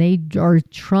podcast and they are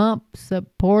Trump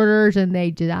supporters and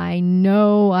I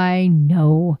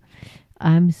know.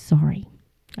 I'm sorry.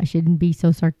 I shouldn't be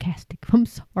so sarcastic. I'm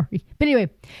sorry. But anyway,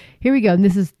 here we go. And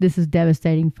this is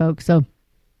devastating, folks. So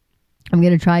I'm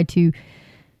going to try to,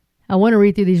 I want to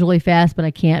read through these really fast, but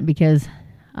I can't because,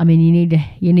 I mean, you need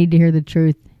to hear the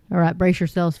truth. All right, brace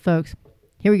yourselves, folks.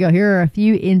 Here we go. Here are a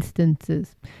few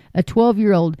instances. A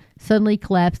 12-year-old suddenly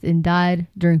collapsed and died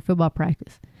during football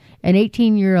practice. An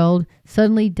 18-year-old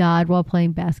suddenly died while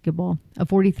playing basketball. A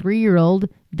 43-year-old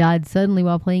died suddenly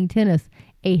while playing tennis.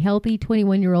 A healthy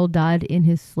 21-year-old died in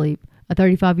his sleep. A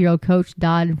 35-year-old coach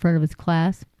died in front of his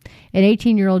class. An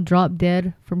 18-year-old dropped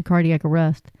dead from cardiac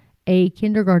arrest. A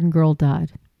kindergarten girl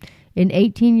died. An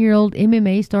 18-year-old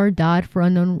MMA star died for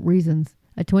unknown reasons.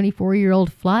 A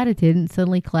 24-year-old flight attendant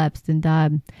suddenly collapsed and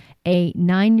died. A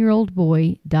 9-year-old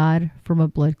boy died from a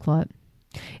blood clot.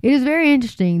 It is very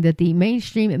interesting that the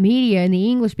mainstream media in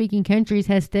the English-speaking countries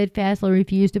has steadfastly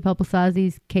refused to publicize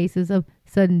these cases of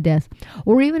sudden death,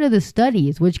 or even of the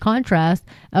studies, which contrast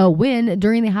when,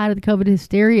 during the height of the COVID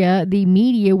hysteria, the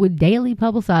media would daily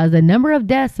publicize the number of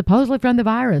deaths supposedly from the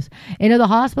virus and of the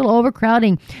hospital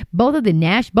overcrowding, both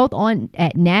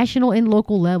at national and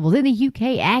local levels. In the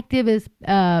UK, activists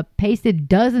pasted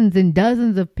dozens and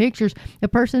dozens of pictures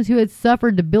of persons who had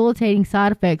suffered debilitating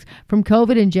side effects from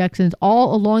COVID injections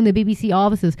all along the BBC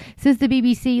offices, since the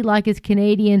BBC, like its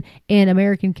Canadian and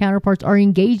American counterparts, are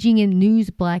engaging in news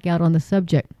blackout on the subject.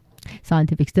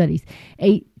 Scientific studies.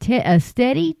 A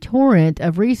steady torrent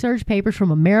of research papers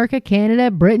from America, Canada,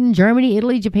 Britain, Germany,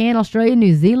 Italy, Japan, Australia,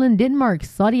 New Zealand, Denmark,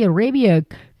 Saudi Arabia,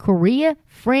 Korea,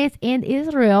 France, and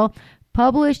Israel,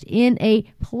 published in a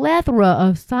plethora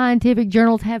of scientific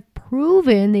journals, have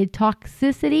proven the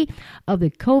toxicity of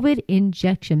the COVID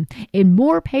injection. And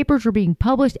more papers are being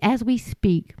published as we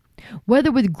speak.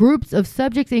 Whether with groups of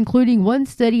subjects, including one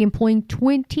study employing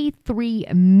 23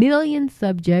 million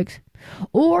subjects,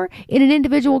 or in an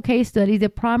individual case study, the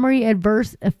primary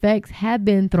adverse effects have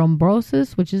been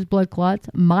thrombosis, which is blood clots,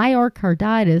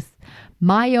 myocarditis,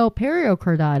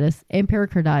 myopericarditis, and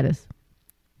pericarditis.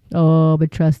 Oh,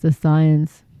 but trust the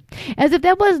science. As if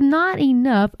that was not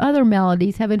enough, other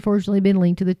maladies have unfortunately been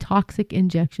linked to the toxic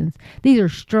injections. These are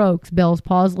strokes, Bell's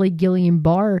palsy,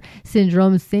 Guillain-Barré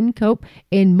syndrome, syncope,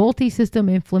 and multi-system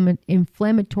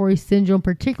inflammatory syndrome,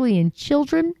 particularly in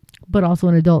children, but also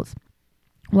in adults.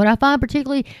 What I find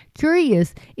particularly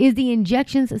curious is the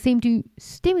injections seem to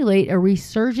stimulate a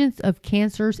resurgence of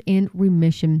cancers in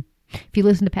remission. If you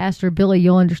listen to Pastor Billy,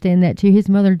 you'll understand that too. His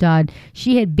mother died.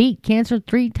 She had beat cancer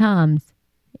 3 times,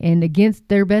 and against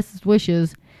their best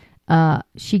wishes,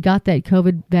 she got that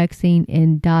COVID vaccine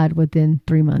and died within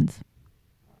 3 months.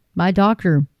 My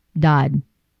doctor died.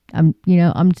 I'm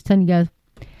just telling you guys,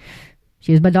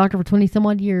 she was my doctor for 20 some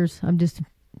odd years.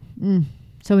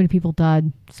 So many people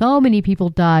died. So many people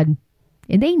died.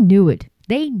 And they knew it.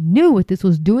 They knew what this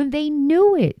was doing. They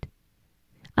knew it.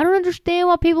 I don't understand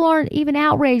why people aren't even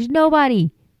outraged.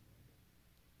 Nobody.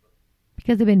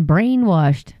 Because they've been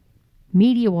brainwashed.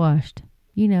 Media washed.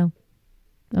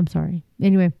 I'm sorry.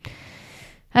 Anyway,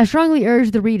 I strongly urge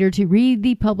the reader to read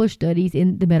the published studies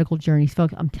in the medical journals.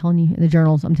 Folks, I'm telling you, in the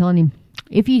journals, I'm telling you.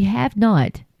 If you have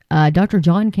not, Dr.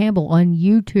 John Campbell on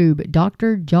YouTube,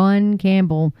 Dr. John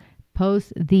Campbell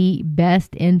posts the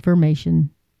best information.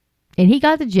 And he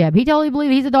got the jab. He totally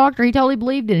believed. He's a doctor. He totally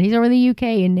believed it. He's over in the UK,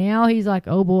 and now he's like,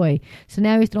 oh boy. So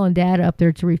now he's throwing data up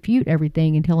there to refute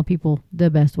everything and telling people the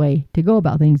best way to go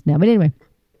about things now. But anyway,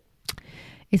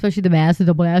 especially the masks, the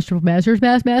double astral masters,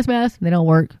 mask. They don't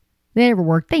work. They never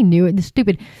work. They knew it. The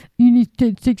stupid, you need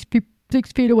to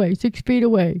 6 feet away, 6 feet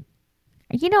away.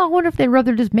 I wonder if they'd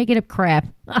rather just making up crap.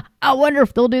 I wonder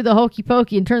if they'll do the hokey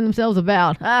pokey and turn themselves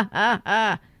about.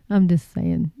 I'm just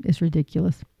saying, it's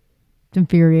ridiculous. It's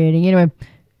infuriating. Anyway,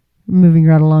 moving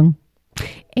right along.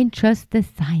 And trust the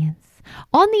science.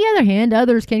 On the other hand,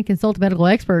 others can consult medical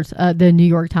experts. The New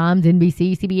York Times,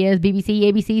 NBC, CBS, BBC,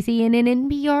 ABC, CNN,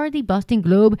 NPR, the Boston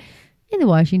Globe, and the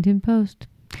Washington Post.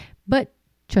 But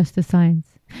trust the science.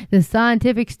 The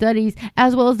scientific studies,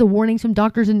 as well as the warnings from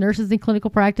doctors and nurses in clinical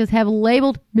practice, have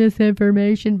labeled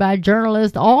misinformation by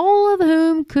journalists, all of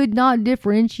whom could not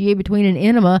differentiate between an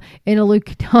enema and a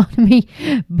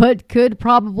leucotomy, but could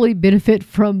probably benefit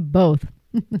from both.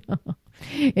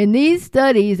 And these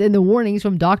studies and the warnings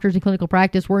from doctors in clinical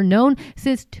practice were known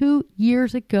since 2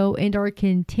 years ago and are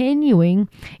continuing,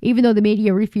 even though the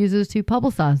media refuses to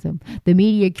publicize them. The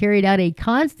media carried out a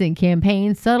constant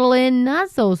campaign, subtle and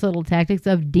not so subtle tactics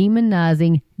of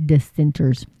demonizing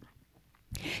dissenters.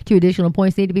 2 additional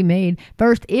points need to be made.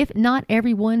 First, if not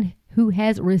everyone who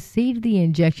has received the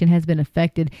injection has been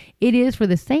affected. It is for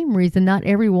the same reason not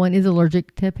everyone is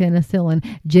allergic to penicillin.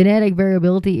 Genetic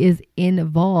variability is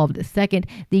involved. Second,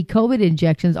 the COVID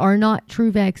injections are not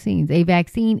true vaccines. A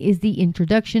vaccine is the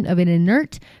introduction of an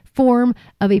inert form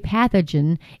of a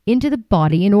pathogen into the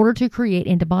body in order to create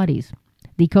antibodies.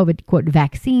 The COVID, quote,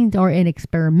 vaccines are an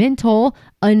experimental,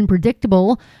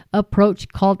 unpredictable approach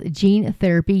called gene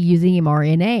therapy using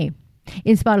mRNA.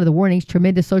 In spite of the warnings,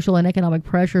 tremendous social and economic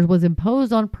pressures was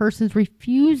imposed on persons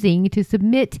refusing to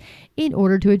submit in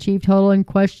order to achieve total and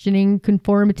questioning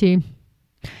conformity.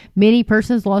 Many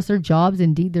persons lost their jobs,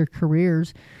 indeed their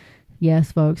careers.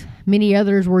 Yes, folks. Many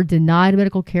others were denied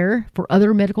medical care for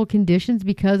other medical conditions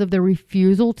because of their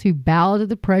refusal to bow to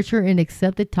the pressure and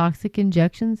accept the toxic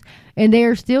injections. And they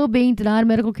are still being denied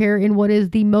medical care in what is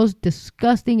the most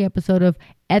disgusting episode of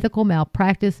ethical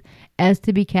malpractice, as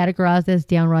to be categorized as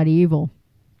downright evil.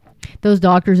 Those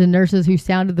doctors and nurses who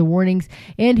sounded the warnings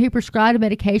and who prescribed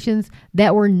medications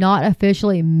that were not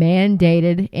officially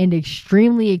mandated and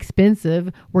extremely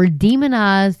expensive were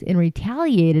demonized and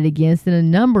retaliated against in a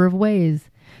number of ways.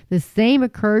 The same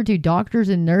occurred to doctors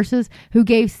and nurses who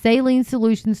gave saline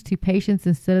solutions to patients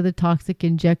instead of the toxic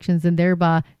injections and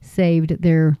thereby saved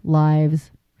their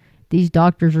lives. These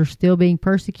doctors are still being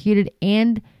persecuted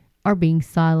and are being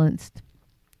silenced.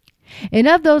 And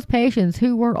of those patients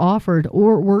who were offered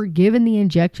or were given the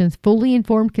injections, fully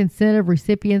informed consent of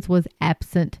recipients was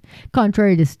absent.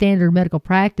 Contrary to standard medical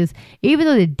practice, even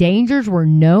though the dangers were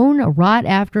known right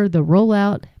after the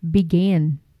rollout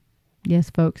began. Yes,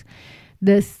 folks.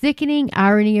 The sickening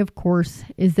irony, of course,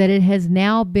 is that it has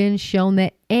now been shown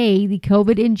that A, the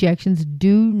COVID injections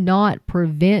do not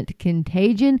prevent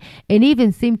contagion and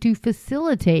even seem to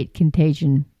facilitate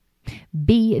contagion.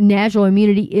 B, natural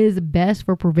immunity is best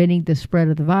for preventing the spread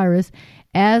of the virus,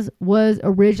 as was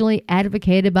originally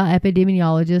advocated by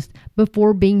epidemiologists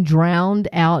before being drowned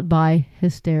out by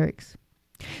hysterics.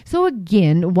 So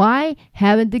again, why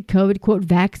haven't the COVID, quote,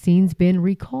 vaccines been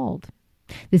recalled?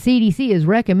 The CDC is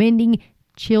recommending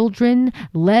children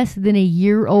less than a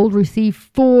year old receive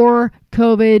 4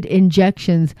 COVID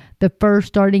injections, the first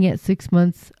starting at 6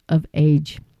 months of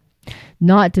age.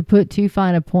 Not to put too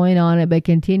fine a point on it, but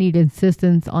continued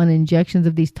insistence on injections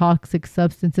of these toxic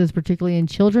substances, particularly in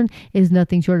children, is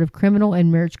nothing short of criminal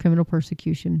and merits criminal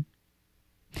persecution.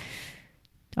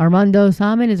 Armando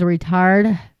Simon is a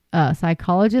retired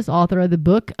psychologist, author of the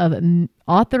book of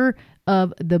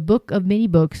many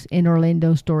books in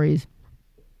Orlando Stories.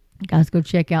 Guys, go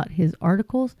check out his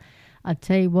articles. I'll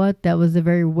tell you what, that was a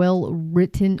very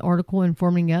well-written article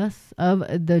informing us of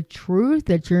the truth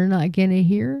that you're not going to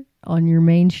hear on your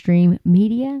mainstream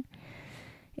media.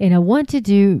 And I want to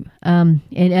do an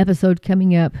episode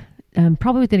coming up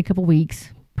probably within a couple weeks,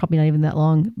 probably not even that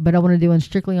long, but I want to do one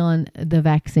strictly on the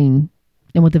vaccine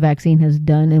and what the vaccine has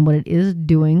done and what it is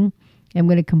doing. I'm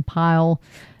going to compile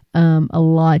a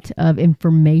lot of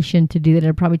information to do that.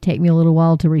 It'll probably take me a little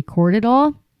while to record it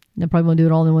all. I probably won't do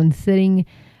it all in one sitting.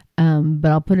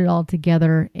 But I'll put it all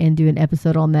together and do an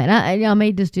episode on that. I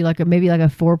may just do maybe a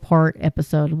 4-part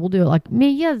episode. We'll do it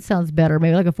that sounds better.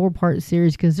 Maybe like a 4-part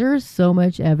series, because there's so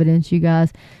much evidence, you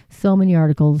guys, so many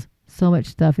articles, so much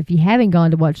stuff. If you haven't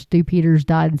gone to watch Stu Peters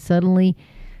Died Suddenly,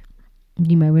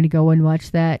 you might want to go and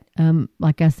watch that.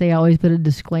 Like I say, I always put a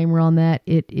disclaimer on that.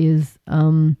 It is,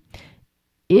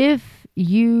 if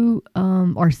you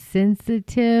are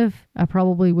sensitive, I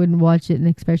probably wouldn't watch it.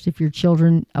 And especially if you're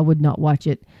children, I would not watch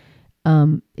it.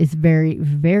 It's very,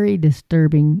 very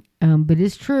disturbing, but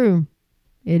it's true.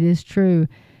 It is true.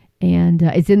 And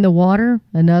it's in the water.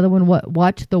 Another one,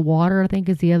 Watch the Water, I think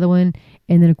is the other one.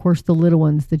 And then, of course, the little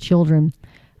ones, the children.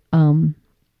 And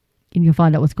you'll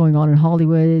find out what's going on in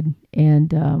Hollywood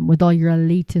and with all your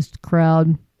elitist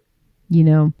crowd,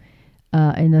 and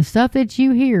the stuff that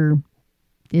you hear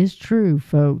is true,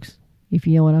 folks, if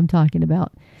you know what I'm talking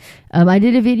about. I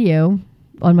did a video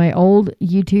on my old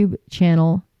YouTube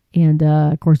channel. And,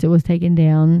 of course, it was taken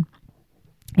down,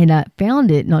 and I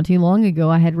found it not too long ago.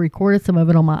 I had recorded some of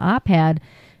it on my iPad,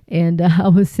 and I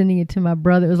was sending it to my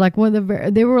brother. It was like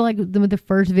they were like some of the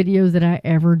first videos that I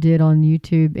ever did on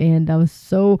YouTube, and I was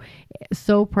so,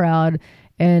 so proud,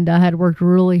 and I had worked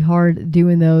really hard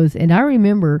doing those. And I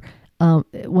remember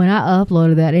when I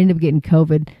uploaded that, I ended up getting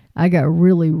COVID. I got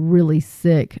really, really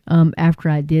sick after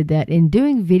I did that. And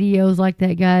doing videos like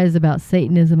that, guys, about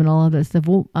Satanism and all of that stuff,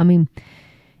 well,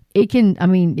 it can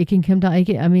come down. They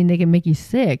can make you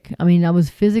sick. I was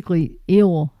physically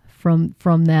ill from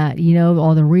that,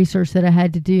 all the research that I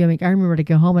had to do. I remember to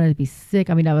go home and I'd be sick.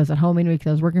 I was at home anyway because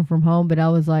I was working from home, but I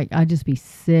was like, I'd just be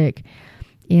sick.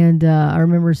 And I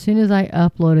remember as soon as I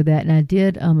uploaded that, and I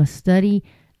did a study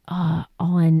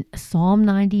on Psalm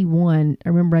 91. I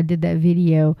remember I did that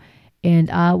video and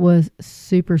I was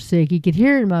super sick. You could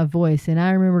hear it in my voice. And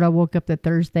I remembered I woke up that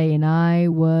Thursday and I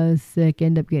was sick,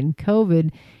 ended up getting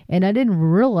COVID. And I didn't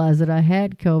realize that I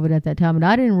had COVID at that time. And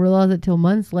I didn't realize it till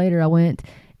months later. I went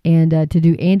and to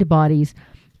do antibodies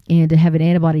and to have an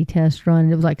antibody test run.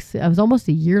 And it was like, I was almost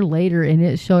a year later, and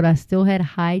it showed I still had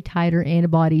high titer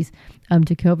antibodies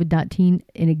to COVID-19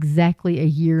 in exactly a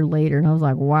year later. And I was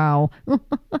like, wow.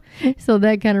 So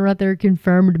that kind of right there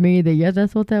confirmed me that, yes,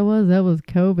 that's what that was. That was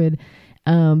COVID.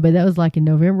 But that was like in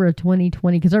November of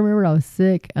 2020, because I remember I was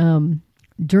sick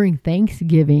during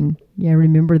Thanksgiving. Yeah, I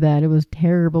remember that. It was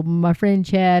terrible. My friend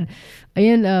Chad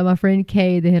and my friend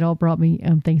Kay, they had all brought me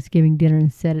Thanksgiving dinner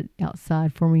and set it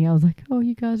outside for me. I was like, oh,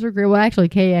 you guys are great. Well, actually,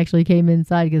 Kay actually came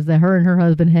inside because her and her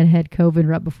husband had COVID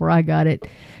right before I got it.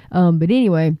 But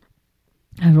anyway,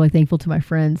 I was really thankful to my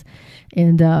friends.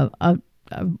 And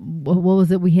what was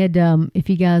it? We had,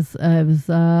 if you guys, it was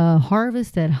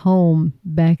Harvest at Home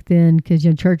back then because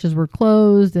churches were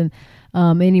closed. And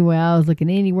anyway, I was looking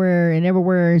anywhere and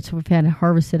everywhere. So we've had a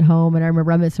Harvest at Home. And I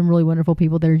remember I met some really wonderful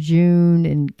people there, June,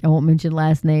 and I won't mention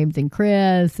last names, and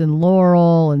Chris and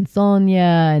Laurel and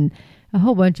Sonia and a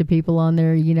whole bunch of people on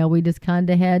there. We just kind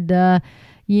of had,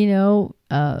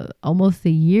 almost a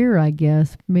year, I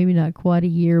guess, maybe not quite a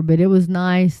year, but it was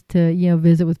nice to,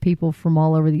 visit with people from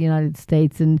all over the United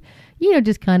States and,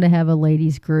 just kind of have a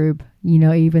ladies group,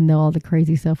 even though all the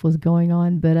crazy stuff was going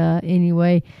on. But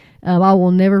anyway, I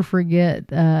will never forget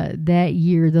that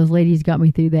year. Those ladies got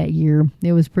me through that year.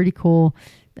 It was pretty cool,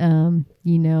 when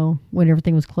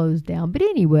everything was closed down. But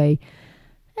anyway,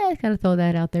 I kind of throw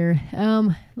that out there.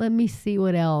 Let me see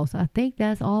what else. I think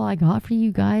that's all I got for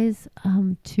you guys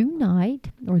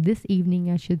tonight, or this evening,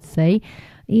 I should say.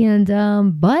 And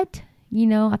but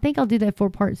I think I'll do that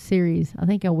 4-part series. I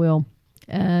think I will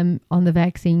on the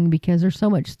vaccine, because there's so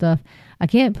much stuff. I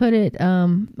can't put it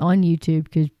on YouTube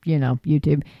because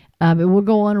YouTube. It will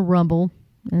go on Rumble.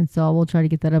 And so I will try to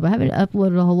get that up. I haven't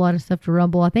uploaded a whole lot of stuff to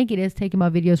Rumble. I think it is taking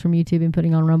my videos from YouTube and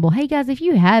putting on Rumble. Hey guys, if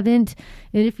you haven't,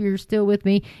 and if you're still with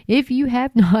me, if you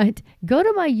have not, go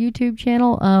to my YouTube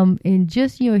channel and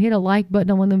just, hit a like button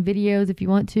on one of them videos if you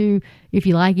want to, if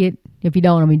you like it. If you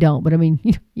don't, don't. But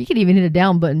you can even hit a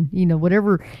down button,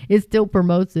 whatever, it still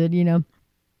promotes it,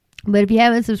 But if you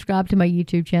haven't subscribed to my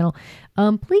YouTube channel,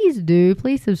 please do.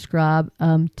 Please subscribe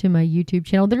to my YouTube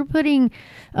channel. They're putting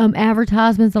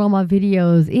advertisements on all my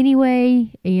videos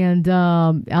anyway, and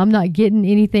I'm not getting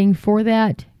anything for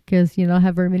that because, I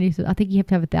have very many. I think you have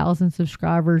to have 1,000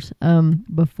 subscribers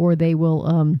before they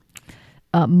will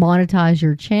monetize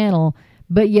your channel,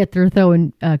 but yet they're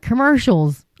throwing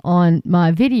commercials on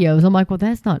my videos. I'm like, well,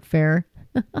 that's not fair.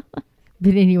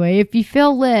 But anyway, if you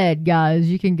feel led, guys,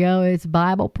 you can go. It's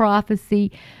Bible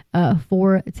Prophecy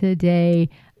for Today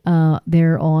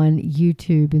there on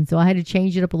YouTube. And so I had to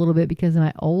change it up a little bit because of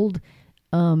my old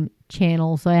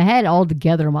channel. So I had it all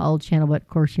together on my old channel. But, of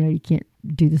course, you can't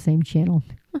do the same channel.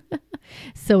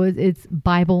 So it's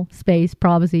Bible space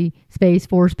Prophecy space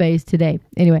for space Today.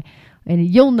 Anyway, and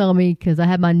you'll know me because I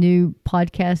have my new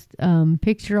podcast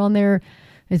picture on there.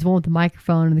 It's one with the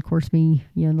microphone and, of course, me,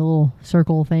 the little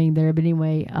circle thing there. But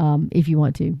anyway, if you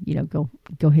want to,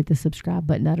 go hit the subscribe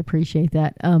button. I'd appreciate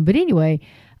that. But anyway,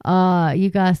 you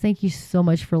guys, thank you so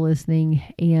much for listening.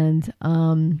 And,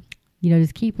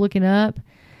 just keep looking up.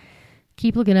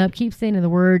 Keep looking up. Keep staying in the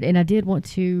Word. And I did want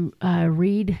to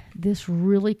read this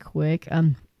really quick.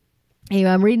 Anyway,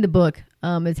 I'm reading the book.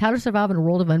 It's How to Survive in a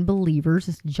World of Unbelievers.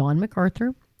 It's John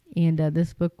MacArthur. And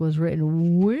this book was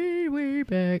written way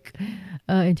back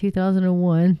in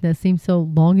 2001. That seems so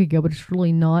long ago, but it's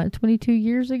really not. 22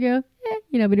 years ago.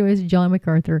 But anyways, John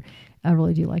MacArthur. I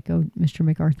really do like Mr.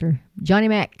 MacArthur. Johnny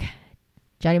Mac.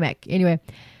 Anyway,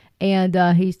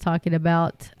 and he's talking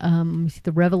about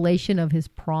the revelation of his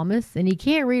promise. And you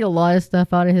can't read a lot of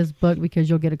stuff out of his book because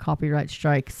you'll get a copyright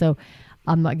strike. So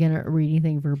I'm not going to read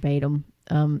anything verbatim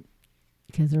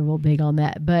because they're real big on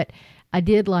that. But I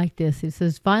did like this. It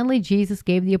says, finally, Jesus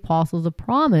gave the apostles a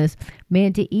promise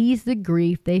meant to ease the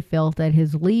grief they felt at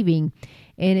his leaving.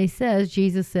 And it says,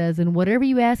 Jesus says, and whatever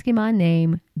you ask in my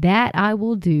name, that I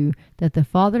will do, that the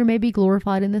Father may be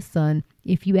glorified in the Son.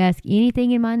 If you ask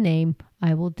anything in my name,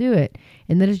 I will do it.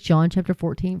 And that is John chapter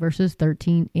 14, verses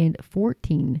 13 and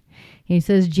 14. And he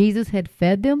says, Jesus had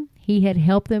fed them. He had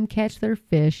helped them catch their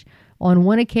fish. On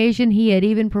one occasion, he had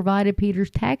even provided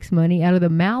Peter's tax money out of the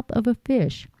mouth of a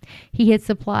fish. He had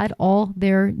supplied all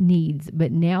their needs,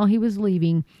 but now he was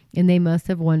leaving, and they must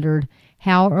have wondered,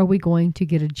 how are we going to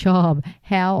get a job?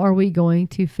 How are we going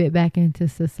to fit back into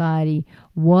society?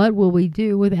 What will we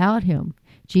do without him?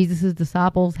 Jesus'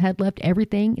 disciples had left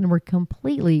everything and were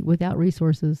completely without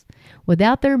resources.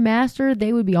 Without their master,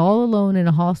 they would be all alone in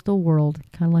a hostile world,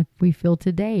 kind of like we feel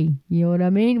today. You know what I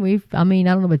mean? I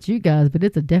don't know about you guys, but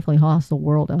it's a definitely hostile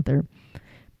world out there.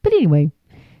 But anyway,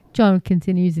 John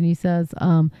continues and he says,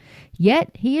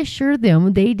 yet he assured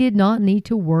them they did not need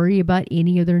to worry about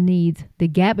any of their needs. The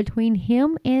gap between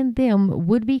him and them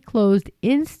would be closed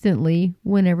instantly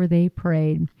whenever they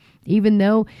prayed. Even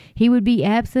though he would be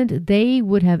absent, they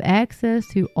would have access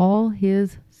to all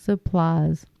his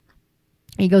supplies.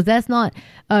 He goes, that's not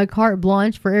a carte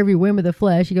blanche for every whim of the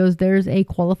flesh. He goes, there's a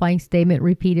qualifying statement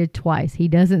repeated twice. He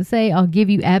doesn't say, I'll give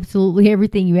you absolutely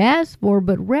everything you ask for,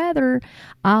 but rather,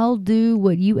 I'll do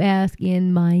what you ask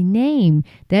in my name.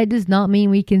 That does not mean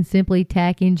we can simply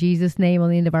tack in Jesus' name on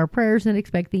the end of our prayers and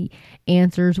expect the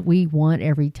answers we want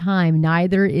every time.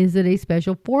 Neither is it a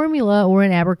special formula or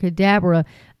an abracadabra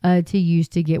to use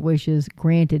to get wishes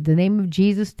granted. The name of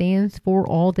Jesus stands for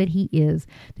all that he is.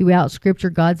 Throughout Scripture,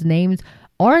 God's names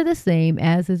are the same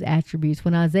as his attributes.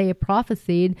 When Isaiah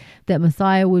prophesied that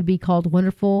Messiah would be called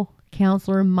Wonderful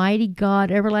Counselor, Mighty God,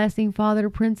 Everlasting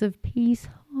Father, Prince of Peace.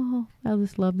 Oh, I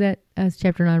just love that. That's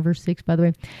chapter 9, verse 6, by the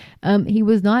way. He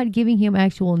was not giving him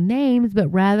actual names, but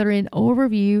rather an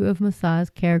overview of Messiah's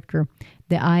character.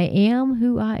 The I am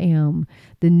who I am.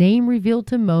 The name revealed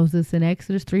to Moses in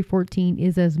Exodus 3:14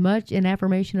 is as much an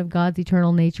affirmation of God's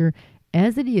eternal nature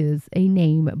as it is a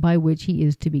name by which he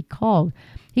is to be called.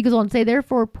 He goes on to say,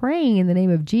 therefore, praying in the name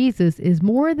of Jesus is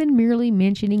more than merely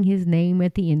mentioning his name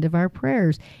at the end of our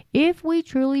prayers. If we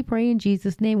truly pray in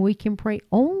Jesus' name, we can pray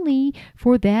only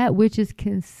for that which is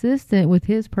consistent with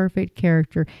his perfect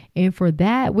character and for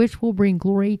that which will bring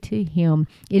glory to him.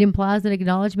 It implies an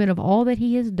acknowledgement of all that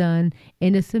he has done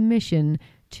and a submission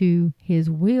to his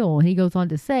will. And he goes on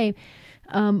to say,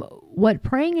 what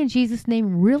praying in Jesus'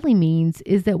 name really means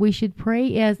is that we should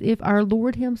pray as if our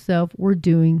Lord himself were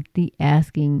doing the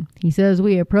asking. He says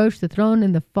we approach the throne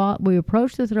of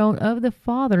the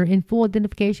Father in full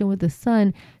identification with the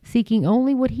Son, seeking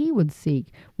only what he would seek.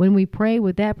 When we pray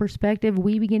with that perspective,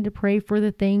 we begin to pray for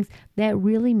the things that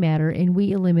really matter, and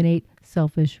we eliminate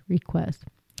selfish requests.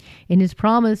 And his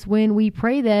promise when we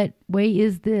pray that way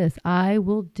is this: I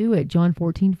will do it. John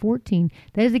 14:14.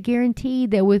 That is a guarantee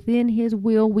that within his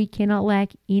will we cannot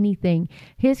lack anything.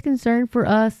 His concern for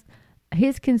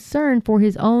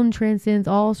his own transcends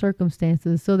all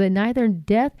circumstances, so that neither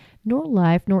death nor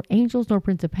life, nor angels, nor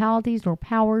principalities, nor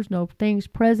powers, nor things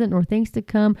present, nor things to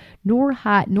come, nor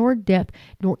height, nor depth,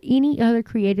 nor any other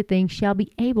created thing shall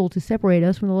be able to separate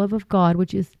us from the love of God,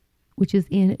 which is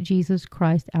in Jesus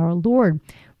Christ our Lord.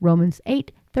 Romans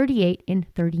 8:38 and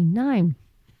 39.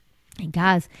 And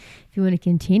guys, if you want to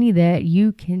continue that,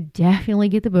 you can definitely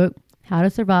get the book, How to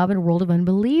Survive in a World of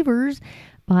Unbelievers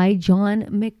by John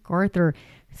MacArthur.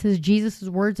 It says Jesus'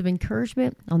 words of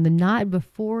encouragement on the night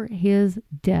before his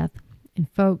death. And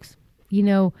folks,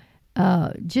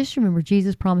 just remember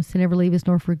Jesus promised to never leave us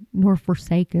nor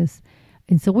forsake us.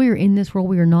 And so we are in this world.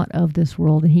 We are not of this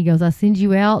world. And he goes, I send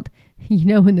you out,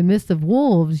 in the midst of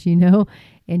wolves,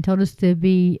 and told us to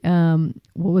be,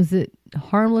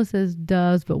 harmless as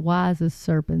doves, but wise as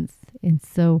serpents. And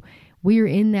so we are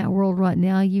in that world right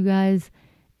now, you guys.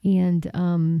 And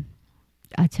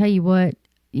I tell you what,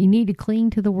 you need to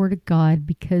cling to the Word of God,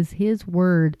 because his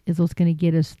Word is what's going to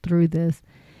get us through this.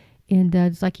 And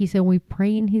just like he said, when we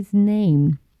pray in his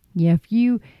name, if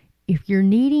you're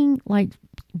needing like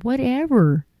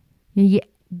whatever,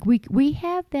 we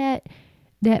have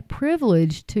that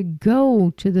privilege to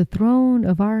go to the throne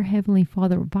of our Heavenly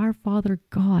Father, of our Father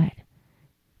God.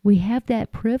 We have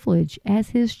that privilege as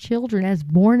his children, as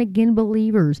born-again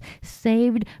believers,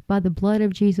 saved by the blood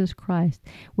of Jesus Christ.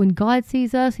 When God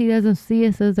sees us, he doesn't see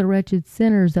us as the wretched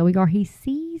sinners that we are. He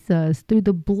sees us through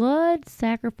the blood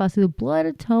sacrifice, through the blood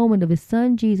atonement of his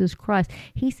Son, Jesus Christ.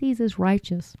 He sees us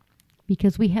righteous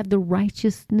because we have the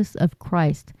righteousness of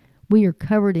Christ. We are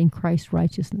covered in Christ's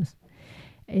righteousness.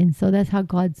 And so that's how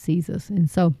God sees us. And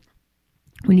so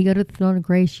when you go to the throne of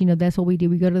grace, that's what we do.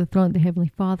 We go to the throne of the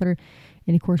Heavenly Father.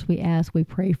 And of course, we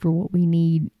pray for what we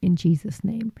need in Jesus'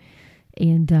 name.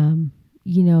 And,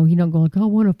 you don't go like, I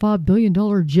want a $5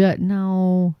 billion jet.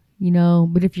 No,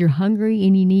 but if you're hungry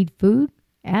and you need food,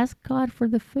 ask God for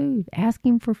the food. Ask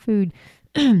him for food.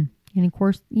 And of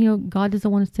course, God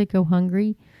doesn't want us to go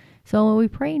hungry. So we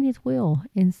pray in his will.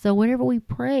 And so whenever we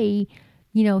pray,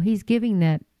 he's giving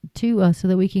that to us so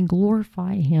that we can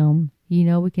glorify him.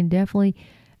 We can definitely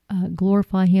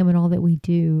glorify him in all that we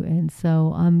do. And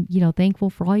so I'm, thankful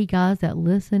for all you guys that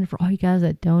listen, for all you guys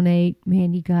that donate.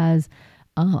 Man, you guys,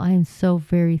 I am so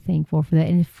very thankful for that.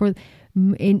 And for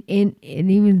And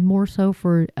even more so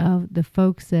for the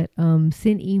folks that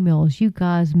send emails. You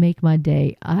guys make my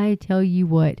day. I tell you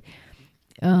what,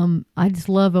 I just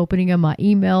love opening up my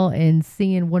email and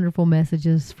seeing wonderful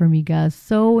messages from you guys.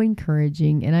 So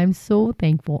encouraging, and I'm so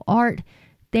thankful. Art,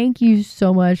 thank you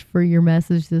so much for your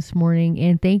message this morning,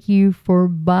 and thank you for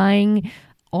buying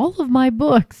all of my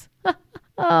books.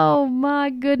 Oh my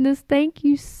goodness, thank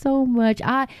you so much.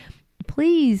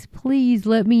 Please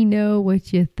let me know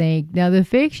what you think. Now, the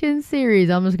fiction series,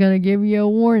 I'm just going to give you a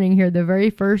warning here. The very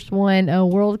first one,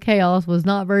 World Chaos, was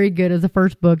not very good as the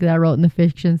first book that I wrote in the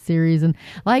fiction series. And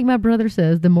like my brother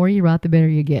says, the more you write, the better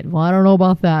you get. Well, I don't know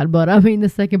about that, but I mean, the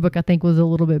second book I think was a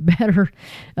little bit better.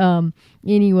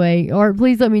 Anyway, or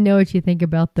please let me know what you think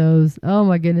about those. Oh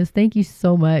my goodness, thank you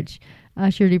so much. I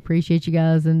sure do appreciate you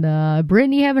guys. And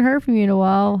Brittany, haven't heard from you in a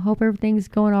while. Hope everything's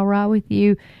going all right with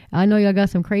you. I know y'all got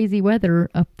some crazy weather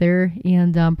up there,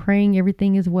 and I'm praying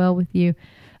everything is well with you.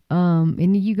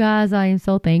 And you guys, I am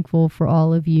so thankful for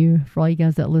all of you, for all you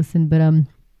guys that listen. But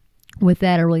with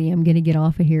that, I really am going to get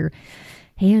off of here.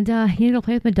 And,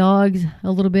 play with my dogs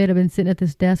a little bit. I've been sitting at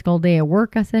this desk all day at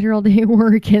work. I sat here all day at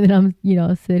work, and then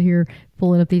I'm, sit here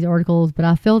pulling up these articles. But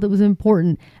I felt it was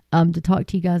important to talk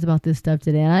to you guys about this stuff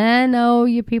today. And I know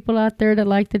you people out there that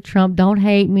like the Trump, don't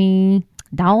hate me.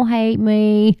 Don't hate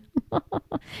me.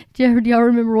 Do y'all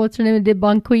remember what's her name that did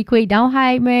Bon Qui Qui? Don't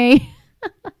hate me.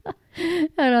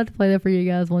 I'd have to play that for you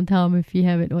guys one time if you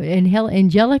haven't. And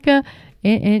Angelica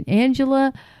and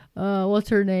Angela. What's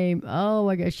her name? Oh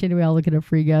my gosh. Anyway, I'll look it up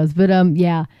for you guys. But,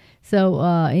 yeah. So,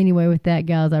 anyway, with that,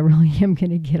 guys, I really am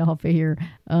going to get off of here.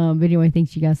 But anyway,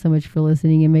 thanks you guys so much for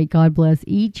listening, and may God bless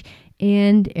each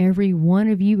and every one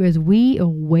of you as we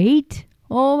await,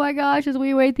 as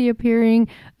we await the appearing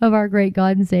of our great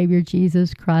God and Savior,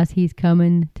 Jesus Christ. He's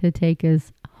coming to take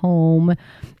us home.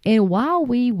 And while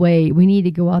we wait, we need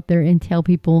to go out there and tell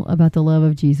people about the love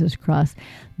of Jesus Christ,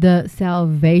 the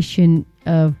salvation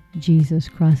of Jesus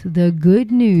Christ, the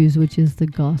good news, which is the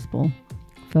gospel.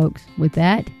 Folks, with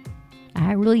that,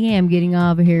 I really am getting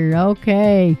off of here.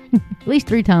 Okay. At least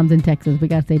 3 times in Texas. We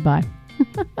got to say bye.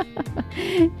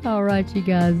 All right, you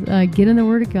guys. Get in the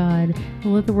Word of God.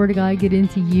 Let the Word of God get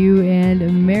into you.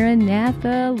 And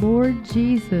Maranatha, Lord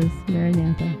Jesus.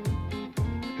 Maranatha.